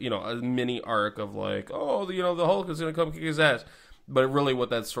was like, a mini arc of like, the Hulk is going to come kick his ass. But really what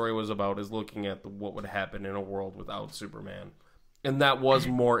that story was about is looking at what would happen in a world without Superman. And that was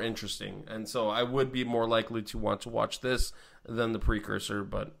more interesting. And so I would be more likely to want to watch this than the precursor,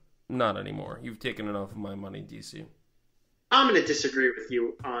 but not anymore. You've taken enough of my money, DC. I'm going to disagree with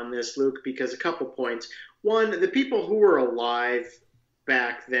you on this, Luke, because a couple points. One, the people who were alive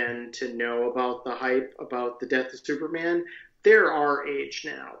back then to know about the hype about The Death of Superman, they're our age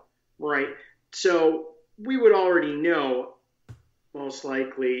now, right? So we would already know, most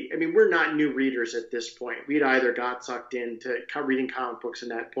likely. I mean, we're not new readers at this point. We'd either got sucked into reading comic books in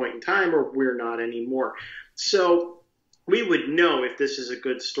that point in time, or we're not anymore. So we would know if this is a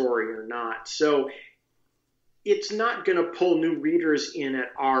good story or not. So it's not going to pull new readers in at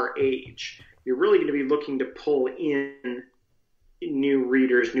our age. You're really going to be looking to pull in new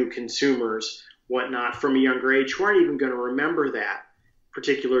readers, new consumers, whatnot, from a younger age who aren't even going to remember that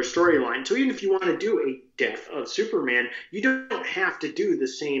particular storyline. So even if you want to do a Death of Superman, you don't have to do the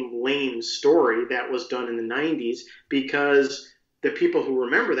same lame story that was done in the 90s, because the people who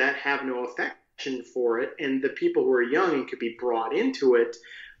remember that have no affection for it, and the people who are young and could be brought into it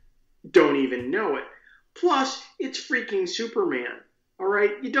don't even know it. Plus, it's freaking Superman. All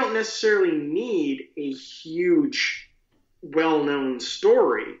right? You don't necessarily need a huge, well-known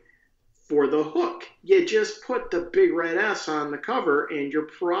story for the hook. You just put the big red S on the cover, and you're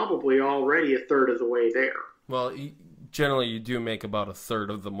probably already a third of the way there. Well, generally you do make about a third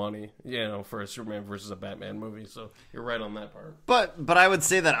of the money, for a Superman versus a Batman movie, so you're right on that part. But I would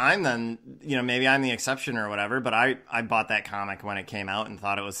say that I'm then, maybe I'm the exception or whatever, but I bought that comic when it came out and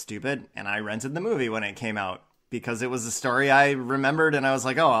thought it was stupid, and I rented the movie when it came out because it was a story I remembered, and I was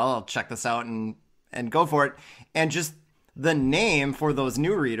like, oh, I'll check this out and go for it. And just the name for those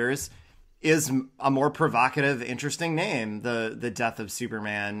new readers is a more provocative, interesting name, the death of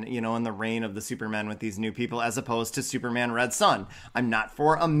Superman, you know, and the reign of the Supermen with these new people, as opposed to Superman Red Sun. I'm not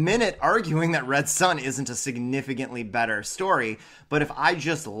for a minute arguing that Red Sun isn't a significantly better story, but if I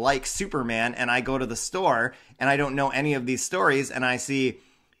just like Superman and I go to the store and I don't know any of these stories and I see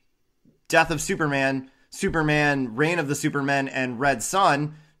Death of Superman, Superman, Reign of the Supermen, and Red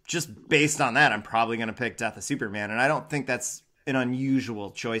Sun, just based on that, I'm probably going to pick Death of Superman, and I don't think that's an unusual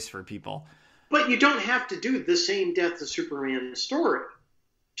choice for people. But you don't have to do the same Death of Superman story.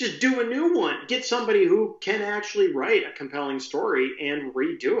 Just do a new one. Get somebody who can actually write a compelling story and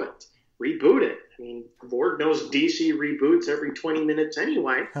redo it. Reboot it. I mean, Lord knows DC reboots every 20 minutes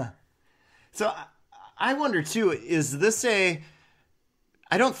anyway. So I wonder, too, is this a...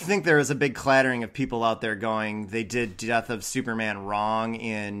 I don't think there is a big clattering of people out there going, they did Death of Superman wrong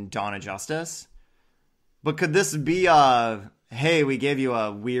in Dawn of Justice. But could this be a... hey, we gave you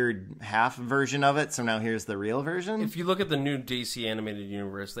a weird half version of it, so now here's the real version? If you look at the new DC animated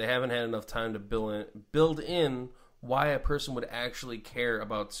universe, they haven't had enough time to build in why a person would actually care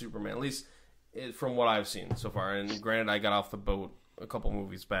about Superman, at least from what I've seen so far. And granted, I got off the boat a couple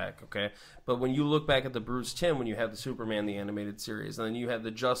movies back, okay? But when you look back at the Bruce Timm, when you had the Superman, the animated series, and then you had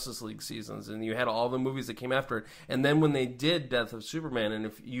the Justice League seasons, and you had all the movies that came after it, and then when they did Death of Superman, and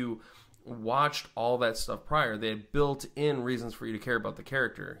if you watched all that stuff prior, they had built in reasons for you to care about the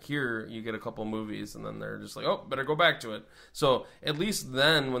character. Here you get a couple movies and then they're just like, oh, better go back to it. So at least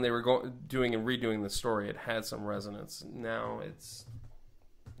then when they were doing and redoing the story, it had some resonance. Now it's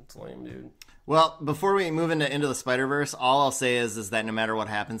lame, dude. Well, before we move into the Spider-Verse, all I'll say is that no matter what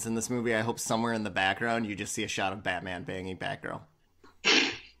happens in this movie, I hope somewhere in the background you just see a shot of Batman banging Batgirl.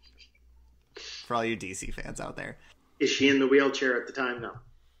 For all you DC fans out there. Is she in the wheelchair at the time, though?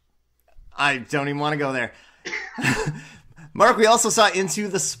 I don't even want to go there. Mark, we also saw Into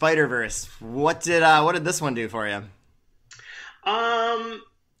the Spider-Verse. What did this one do for you?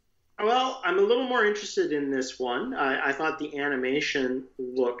 Well, I'm a little more interested in this one. I thought the animation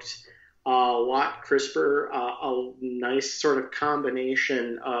looked a lot crisper, a nice sort of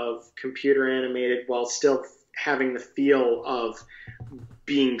combination of computer animated while still having the feel of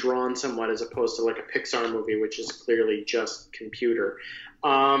being drawn somewhat, as opposed to like a Pixar movie, which is clearly just computer.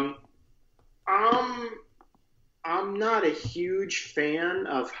 I'm not a huge fan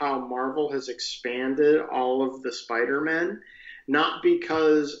of how Marvel has expanded all of the Spider-Men, not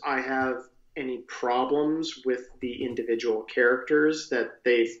because I have any problems with the individual characters that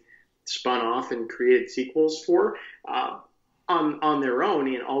they've spun off and created sequels for. On their own,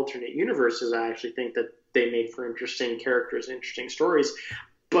 in alternate universes, I actually think that they make for interesting characters, interesting stories,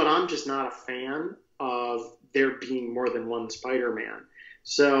 but I'm just not a fan of there being more than one Spider-Man.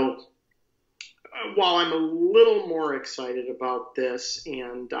 So while I'm a little more excited about this,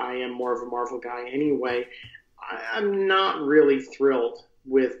 and I am more of a Marvel guy anyway, I'm not really thrilled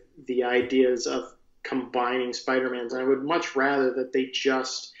with the ideas of combining Spider-Mans. I would much rather that they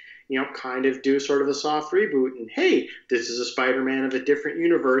just, kind of do sort of a soft reboot and, hey, this is a Spider-Man of a different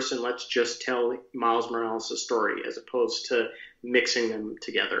universe, and let's just tell Miles Morales' story, as opposed to mixing them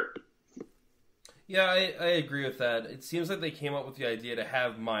together. Yeah, I agree with that. It seems like they came up with the idea to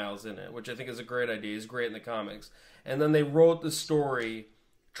have Miles in it, which I think is a great idea. He's great in the comics. And then they wrote the story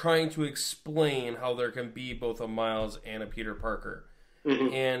trying to explain how there can be both a Miles and a Peter Parker.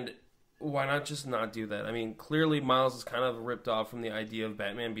 Mm-hmm. And why not just not do that? I mean, clearly Miles is kind of ripped off from the idea of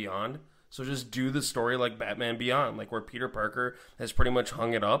Batman Beyond. So just do the story like Batman Beyond, like where Peter Parker has pretty much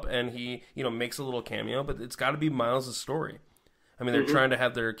hung it up and he, makes a little cameo, but it's got to be Miles' story. I mean, they're trying to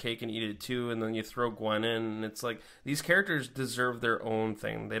have their cake and eat it too, and then you throw Gwen in, and it's like these characters deserve their own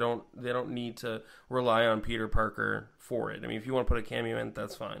thing. They don't need to rely on Peter Parker for it. I mean, if you want to put a cameo in,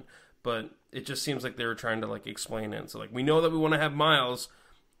 that's fine. But it just seems like they were trying to explain it. So we know that we want to have Miles,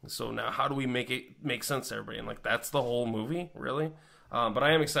 so now how do we make it make sense to everybody? And that's the whole movie, really. But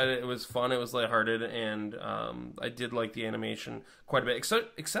I am excited. It was fun. It was lighthearted, and I did like the animation quite a bit,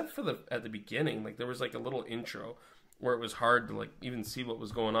 except for at the beginning. There was a little intro where it was hard to even see what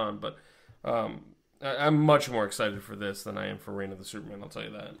was going on. But I'm much more excited for this than I am for Reign of the Superman, I'll tell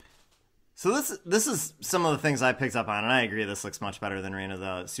you that. So this is some of the things I picked up on, and I agree this looks much better than Reign of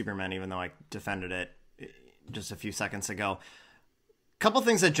the Superman, even though I defended it just a few seconds ago. A couple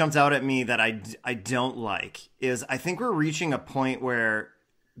things that jumped out at me that I don't like is I think we're reaching a point where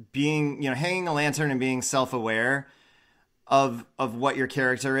being, hanging a lantern and being self-aware of what your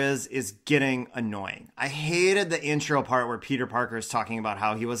character is getting annoying. I hated the intro part where Peter Parker is talking about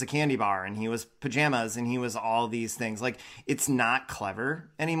how he was a candy bar and he was pajamas and he was all these things. It's not clever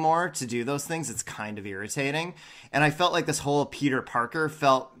anymore to do those things. It's kind of irritating. And I felt like this whole Peter Parker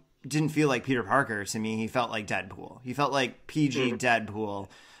felt didn't feel like Peter Parker to me. He felt like Deadpool. He felt like PG Deadpool,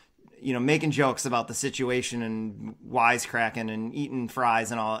 making jokes about the situation and wisecracking and eating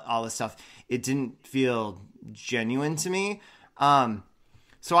fries and all this stuff. It didn't feel genuine to me.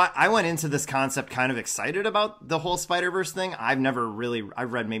 So I went into this concept kind of excited about the whole Spider-Verse thing. I've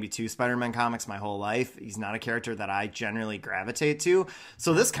read maybe 2 Spider-Man comics my whole life. He's not a character that I generally gravitate to.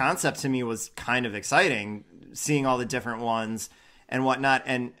 So this concept to me was kind of exciting, seeing all the different ones and whatnot.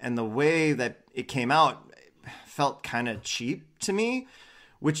 And the way that it came out felt kind of cheap to me,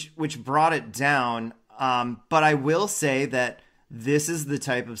 which brought it down. But I will say that this is the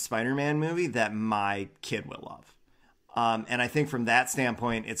type of Spider-Man movie that my kid will love. And I think from that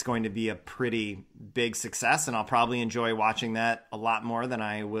standpoint, it's going to be a pretty big success, and I'll probably enjoy watching that a lot more than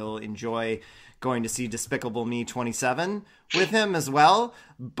I will enjoy going to see Despicable Me 27 with him as well.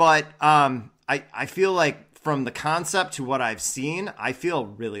 But I feel like from the concept to what I've seen, I feel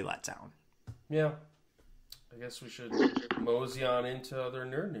really let down. Yeah. I guess we should mosey on into other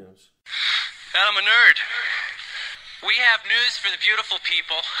nerd news. I'm a nerd. We have news for the beautiful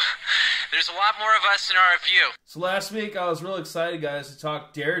people. There's a lot more of us in our view. So last week, I was real excited, guys, to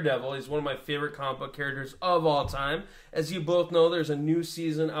talk Daredevil. He's one of my favorite comic book characters of all time. As you both know, there's a new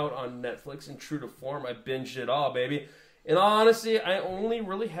season out on Netflix, and true to form, I binged it all, baby. In all honesty, I only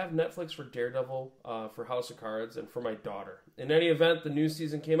really have Netflix for Daredevil, for House of Cards, and for my daughter. In any event, the new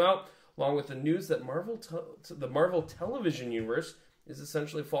season came out, along with the news that the Marvel television universe is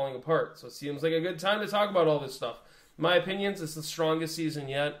essentially falling apart. So it seems like a good time to talk about all this stuff. My opinions, it's the strongest season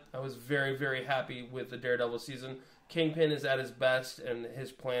yet. I was very, very happy with the Daredevil season. Kingpin is at his best, and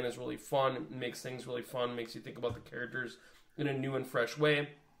his plan is really fun. It makes things really fun, makes you think about the characters in a new and fresh way.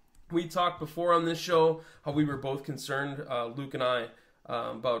 We talked before on this show how we were both concerned, Luke and I,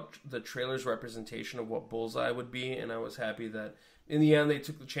 about the trailer's representation of what Bullseye would be, and I was happy that in the end they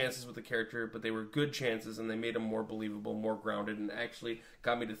took the chances with the character, but they were good chances, and they made him more believable, more grounded, and actually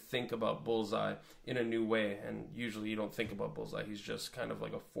got me to think about Bullseye in a new way. And usually you don't think about Bullseye, he's just kind of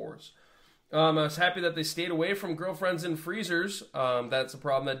like a force. I was happy that they stayed away from girlfriends and freezers. That's a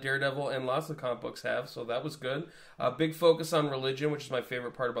problem that Daredevil and lots of comic books have, so that was good. Big focus on religion, which is my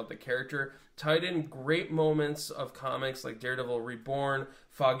favorite part about the character. Tied in great moments of comics like Daredevil Reborn,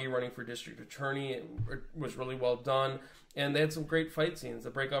 Foggy running for district attorney. It was really well done. And they had some great fight scenes. The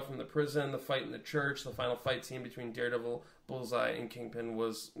breakout from the prison, the fight in the church, the final fight scene between Daredevil, Bullseye, and Kingpin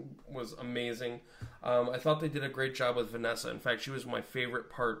was amazing. I thought they did a great job with Vanessa. In fact, she was my favorite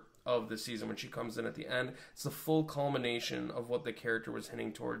part of the season when she comes in at the end. It's the full culmination of what the character was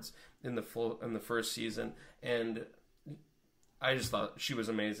hinting towards in the first season, and I just thought she was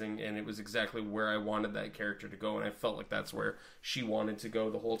amazing, and it was exactly where I wanted that character to go, and I felt like that's where she wanted to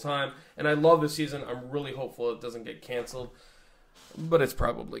go the whole time. And I love the season. I'm really hopeful it doesn't get canceled, but it's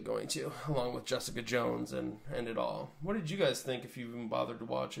probably going to, along with Jessica Jones and it all. What did you guys think, if you even bothered to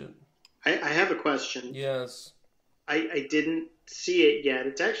watch it? I have a question. Yes. I didn't see it yet.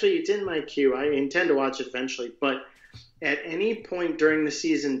 It's in my queue. I intend to watch it eventually. But at any point during the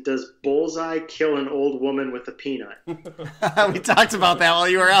season, does Bullseye kill an old woman with a peanut? We talked about that while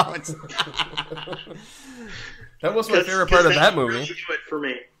you were out. That was my favorite part of that movie. Really do it for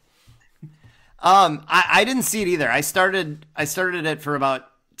me. I didn't see it either. I started it for about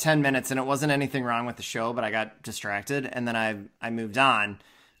 10 minutes, and it wasn't anything wrong with the show, but I got distracted, and then I moved on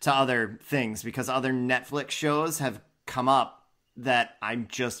to other things because other Netflix shows have come up that I'm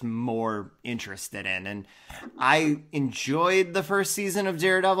just more interested in. And I enjoyed the first season of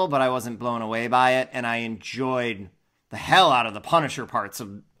Daredevil, but I wasn't blown away by it. And I enjoyed the hell out of the Punisher parts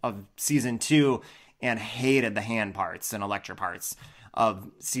of season 2 and hated the hand parts and Elektra parts of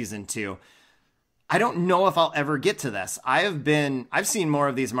season 2. I don't know if I'll ever get to this. I've seen more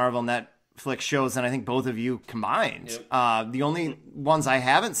of these Marvel Netflix shows than I think both of you combined. Yep. The only ones I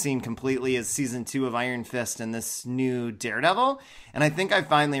haven't seen completely is season 2 of Iron Fist and this new Daredevil. And I think I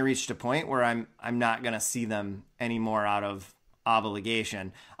finally reached a point where I'm not going to see them anymore out of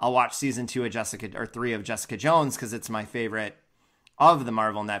obligation. I'll watch season 3 of Jessica Jones because it's my favorite of the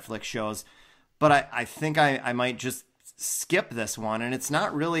Marvel Netflix shows. But I think I might just skip this one. And it's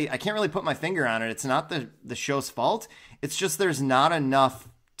not really, I can't really put my finger on it. It's not the show's fault. It's just there's not enough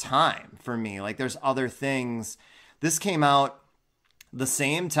time for me. Like, there's other things. This came out the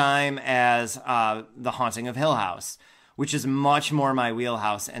same time as The Haunting of Hill House, which is much more my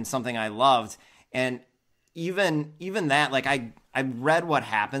wheelhouse and something I loved. And even that, like, I read what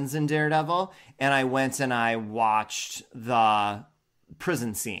happens in Daredevil, and I went and I watched the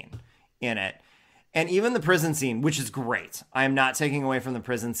prison scene in it. And even the prison scene, which is great. I am not taking away from the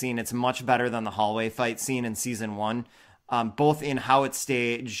prison scene. It's much better than the hallway fight scene in season 1 both in how it's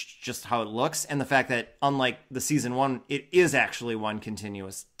staged, just how it looks, and the fact that unlike the season 1, it is actually one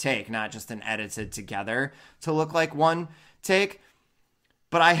continuous take, not just an edited together to look like one take.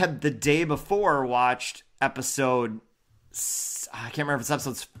 But I had the day before watched episode, I can't remember if it's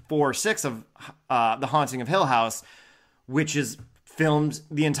episodes 4 or 6 of The Haunting of Hill House, which is filmed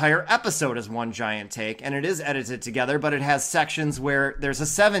the entire episode as one giant take, and it is edited together, but it has sections where there's a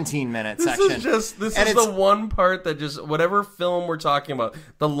 17-minute section. This is the one part that just, whatever film we're talking about,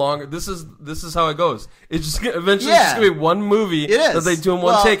 the longer, this is how it goes. It's just eventually it's just gonna be one movie that they do in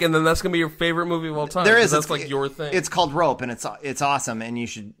one take, and then that's gonna be your favorite movie of all time. There is, that's like your thing. It's called Rope, and it's awesome, and you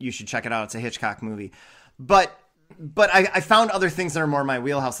should check it out. It's a Hitchcock movie, but I found other things that are more my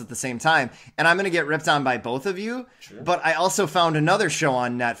wheelhouse at the same time. And I'm going to get ripped on by both of you. Sure. But I also found another show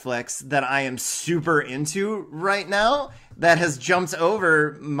on Netflix that I am super into right now that has jumped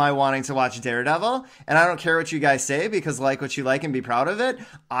over my wanting to watch Daredevil. And I don't care what you guys say, because like what you like and be proud of it.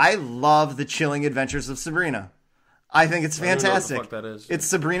 I love The Chilling Adventures of Sabrina. I think it's fantastic. I don't know what the fuck that is. It's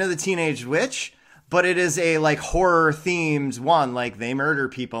Sabrina the Teenage Witch. But it is a like horror themed one. Like they murder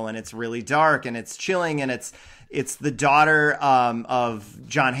people, and it's really dark, and it's chilling, and it's the daughter of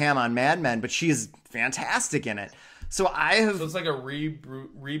John Hamm on Mad Men, but she's fantastic in it. So it's like a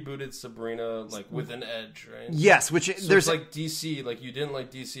rebooted Sabrina, like with an edge, right? Yes, there's like DC. Like you didn't like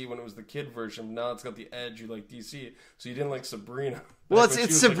DC when it was the kid version. Now it's got the edge. You like DC, so you didn't like Sabrina. Well,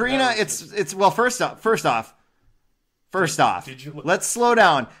 it's Sabrina. Like, it's well. First off. Let's slow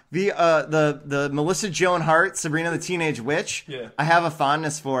down. The Melissa Joan Hart, Sabrina the Teenage Witch, I have a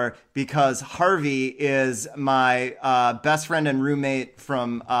fondness for, because Harvey is my best friend and roommate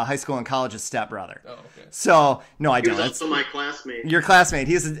from high school and college's stepbrother. Oh, okay. So, no, I don't. He's also my classmate. Your classmate.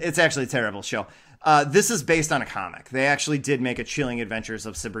 It's actually a terrible show. This is based on a comic. They actually did make a Chilling Adventures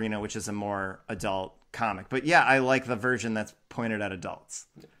of Sabrina, which is a more adult comic. But yeah, I like the version that's pointed at adults,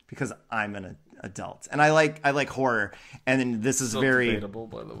 because I'm an adult, and I like horror, and then this is very debatable,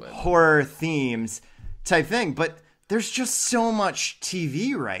 by the way, horror themes type thing. But there's just so much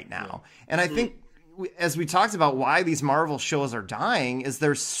TV right now, and I think as we talked about why these Marvel shows are dying is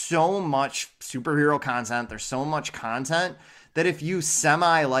there's so much superhero content, there's so much content that if you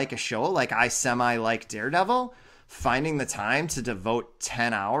semi like a show, like I semi like Daredevil, finding the time to devote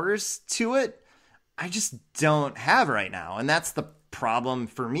 10 hours to it, I just don't have right now, and that's the problem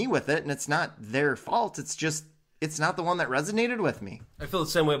for me with it, and it's not their fault. It's just it's not the one that resonated with me. I feel the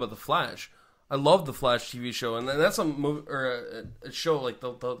same way about The Flash. I love the Flash TV show, and that's a movie or a show like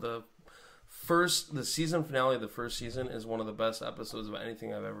the season finale of the first season is one of the best episodes of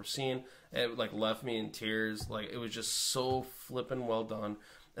anything I've ever seen. It like left me in tears. Like it was just so flippin' well done.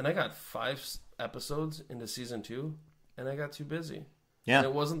 And I got 5 episodes into season 2, and I got too busy. Yeah. And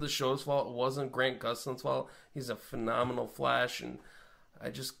it wasn't the show's fault. It wasn't Grant Gustin's fault. He's a phenomenal Flash, and I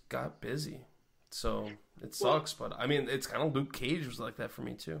just got busy. So it sucks, but I mean, it's kind of Luke Cage was like that for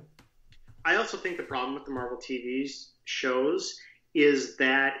me too. I also think the problem with the Marvel TV shows is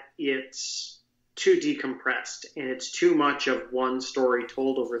that it's too decompressed and it's too much of one story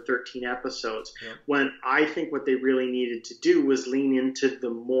told over 13 episodes. Yep. When I think what they really needed to do was lean into the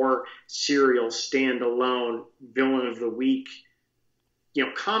more serial, standalone, villain of the week,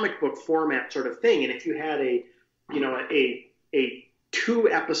 comic book format sort of thing. And if you had a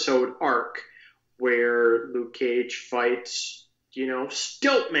 2-episode arc where Luke Cage fights,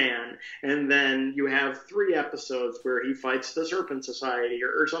 Stiltman, and then you have 3 episodes where he fights the Serpent Society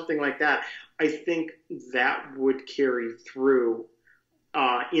or something like that, I think that would carry through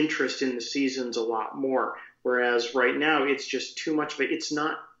interest in the seasons a lot more. Whereas right now it's just too much of it. It's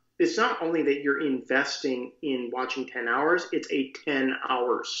not only that you're investing in watching 10 hours, it's a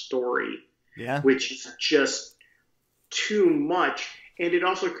 10-hour story, which is just too much. And it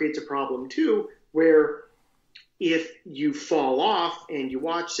also creates a problem, too, where if you fall off and you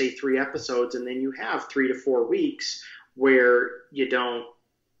watch, say, 3 episodes and then you have 3 to 4 weeks where you don't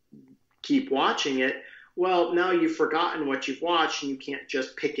keep watching it, well, now you've forgotten what you've watched and you can't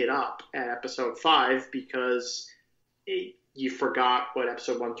just pick it up at episode 5 because you forgot what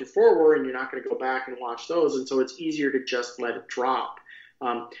episode 1 through 4 were, and you're not going to go back and watch those, and so it's easier to just let it drop.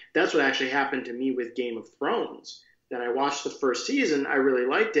 That's what actually happened to me with Game of Thrones. That I watched the first season, I really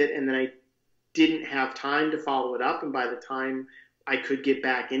liked it, and then I didn't have time to follow it up, and by the time I could get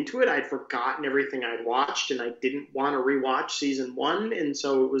back into it, I'd forgotten everything I'd watched, and I didn't want to rewatch season 1, and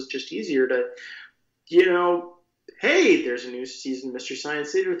so it was just easier to, hey, there's a new season of Mystery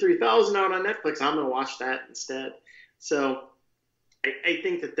Science Theater 3000 out on Netflix, I'm going to watch that instead. So I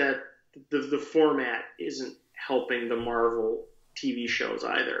think that the format isn't helping the Marvel TV shows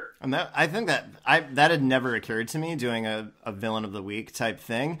either. And I think that had never occurred to me, doing a villain of the week type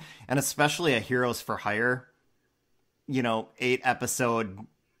thing, and especially a Heroes for Hire, 8 episode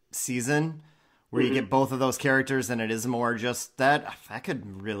season where you get both of those characters, and it is more just that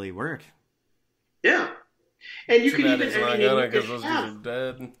could really work. Yeah. And you Too could bad even, it's not gonna, because those guys are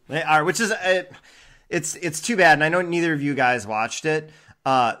dead. They are, which is it's too bad. And I know neither of you guys watched it.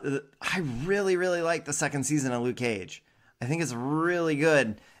 I really, really like the second season of Luke Cage. I think it's really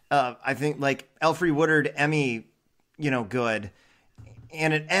good. I think like Alfre Woodard Emmy, good.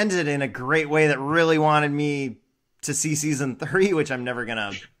 And it ended in a great way that really wanted me to see season 3, which I'm never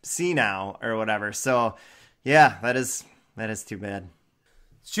gonna see now or whatever. So yeah, that is too bad.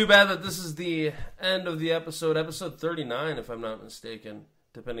 It's too bad that this is the end of the episode 39, if I'm not mistaken,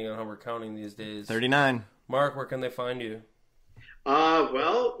 depending on how we're counting these days. 39. Mark, where can they find you?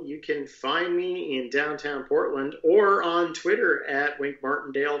 Well, you can find me in downtown Portland or on Twitter at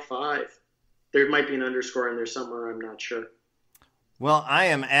WinkMartindale5. There might be an underscore in there somewhere, I'm not sure. Well, I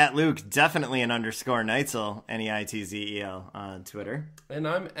am at Luke, definitely an underscore Neitzel, Neitzel on Twitter. And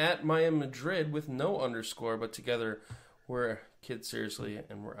I'm at Miah Madrid with no underscore, but together we're Kids Seriously,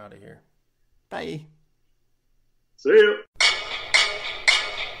 and we're out of here. Bye. See you.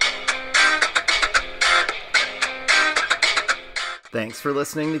 Thanks for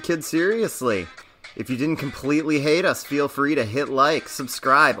listening to Kids Seriously. If you didn't completely hate us, feel free to hit like,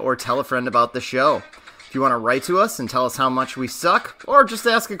 subscribe, or tell a friend about the show. If you want to write to us and tell us how much we suck, or just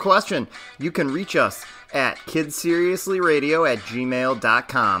ask a question, you can reach us at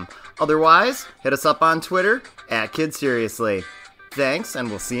kidseriouslyradio@gmail.com. Otherwise, hit us up on Twitter at Kidseriously. Thanks, and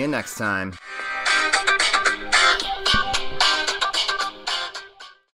we'll see you next time.